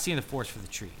 Like, you're not seeing the forest for the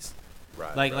trees.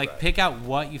 Right. Pick out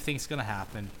what you think is going to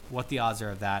happen, what the odds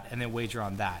are of that, and then wager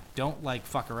on that. Don't like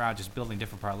fuck around just building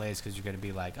different parlays because you're going to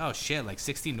be like, oh shit, like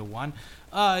 16-1.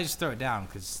 Just throw it down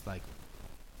because like,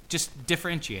 just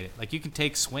differentiate it. Like you can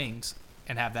take swings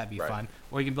and have that be fun,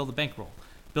 or you can build a bankroll.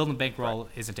 Building a bankroll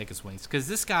isn't taking swings because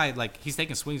this guy like he's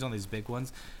taking swings on these big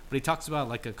ones, but he talks about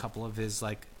like a couple of his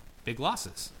like big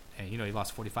losses, and he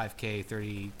lost 45K,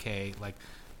 30K, like.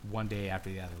 One day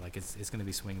after the other. Like, it's going to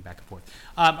be swinging back and forth.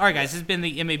 All right, guys. This has been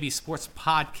the MAB Sports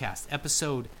Podcast,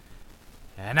 episode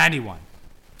 91.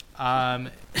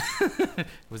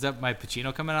 Was that my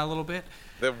Pacino coming out a little bit?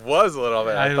 It was a little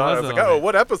bit. I was like, oh,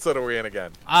 what episode are we in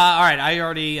again? All right. I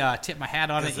already tipped my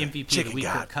hat on it. MVP of the week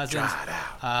for Cousins.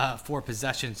 4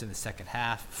 possessions in the second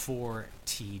half, 4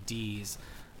 TDs.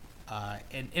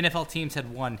 And NFL teams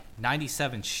had won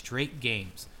 97 straight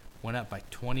games, went up by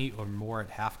 20 or more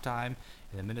at halftime.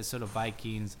 And the Minnesota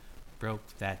Vikings broke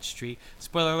that streak.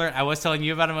 Spoiler alert, I was telling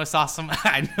you about it, Most Awesome.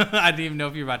 I didn't even know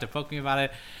if you were about to poke me about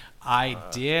it. I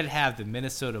did have the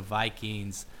Minnesota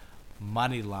Vikings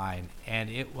money line, and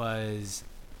it was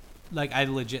like I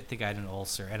legit think I had an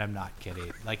ulcer, and I'm not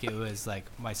kidding. Like it was like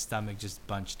my stomach just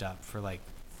bunched up for like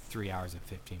 3 hours and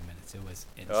 15 minutes. It was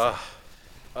insane.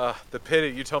 The pity.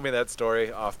 You told me that story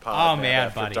off pod. Oh man,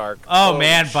 after buddy. Dark. Oh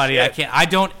man, buddy. Shit. I can't. I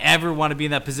don't ever want to be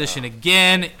in that position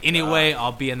again. Anyway,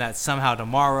 I'll be in that somehow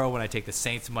tomorrow when I take the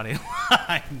Saints money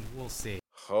line. We'll see.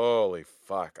 Holy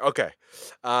fuck. Okay.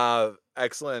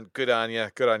 Excellent. Good on you.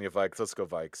 Good on you, Vikes. Let's go,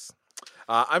 Vikes.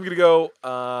 I'm gonna go.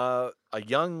 A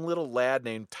young little lad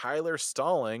named Tyler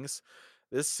Stallings.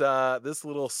 This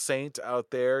little saint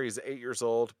out there. He's 8 years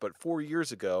old, but 4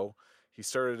 years ago. He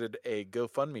started a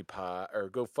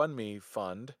GoFundMe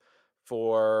fund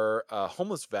for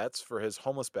homeless vets for his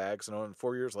homeless bags. And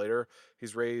 4 years later,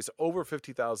 he's raised over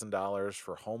 $50,000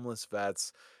 for homeless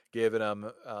vets, giving them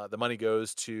the money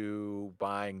goes to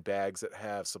buying bags that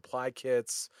have supply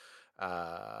kits,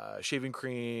 shaving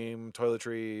cream,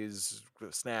 toiletries,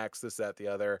 snacks, this, that, the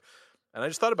other. And I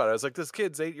just thought about it. I was like, this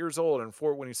kid's 8 years old, and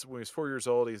when he was 4 years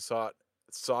old, he sought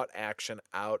action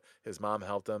out. His mom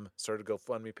helped him, started a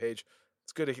GoFundMe page.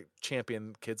 It's good to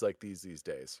champion kids like these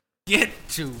days. Get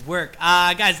to work.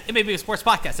 Guys, it may be a sports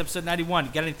podcast, episode 91.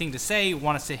 Got anything to say?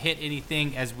 Want us to hit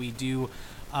anything as we do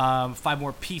 5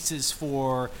 more pieces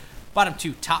for bottom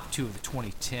 2, top 2 of the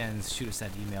 2010s? Shoot us that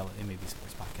email at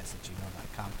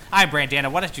mabsportspodcast@gmail.com. I'm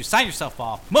Brandana. Why don't you sign yourself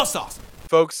off? Most awesome.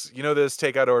 Folks, you know this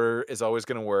takeout order is always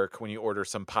going to work when you order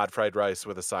some pod fried rice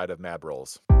with a side of Mab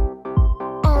rolls.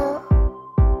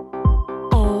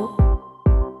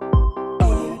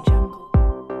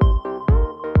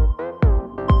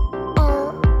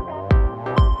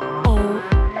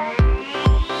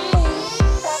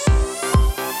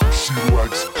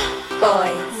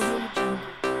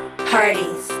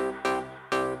 Parties,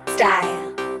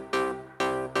 style,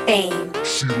 fame,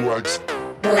 She likes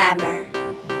glamour,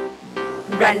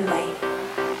 runway,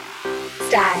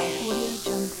 style,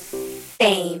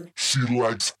 fame, She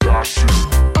likes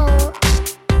fashion.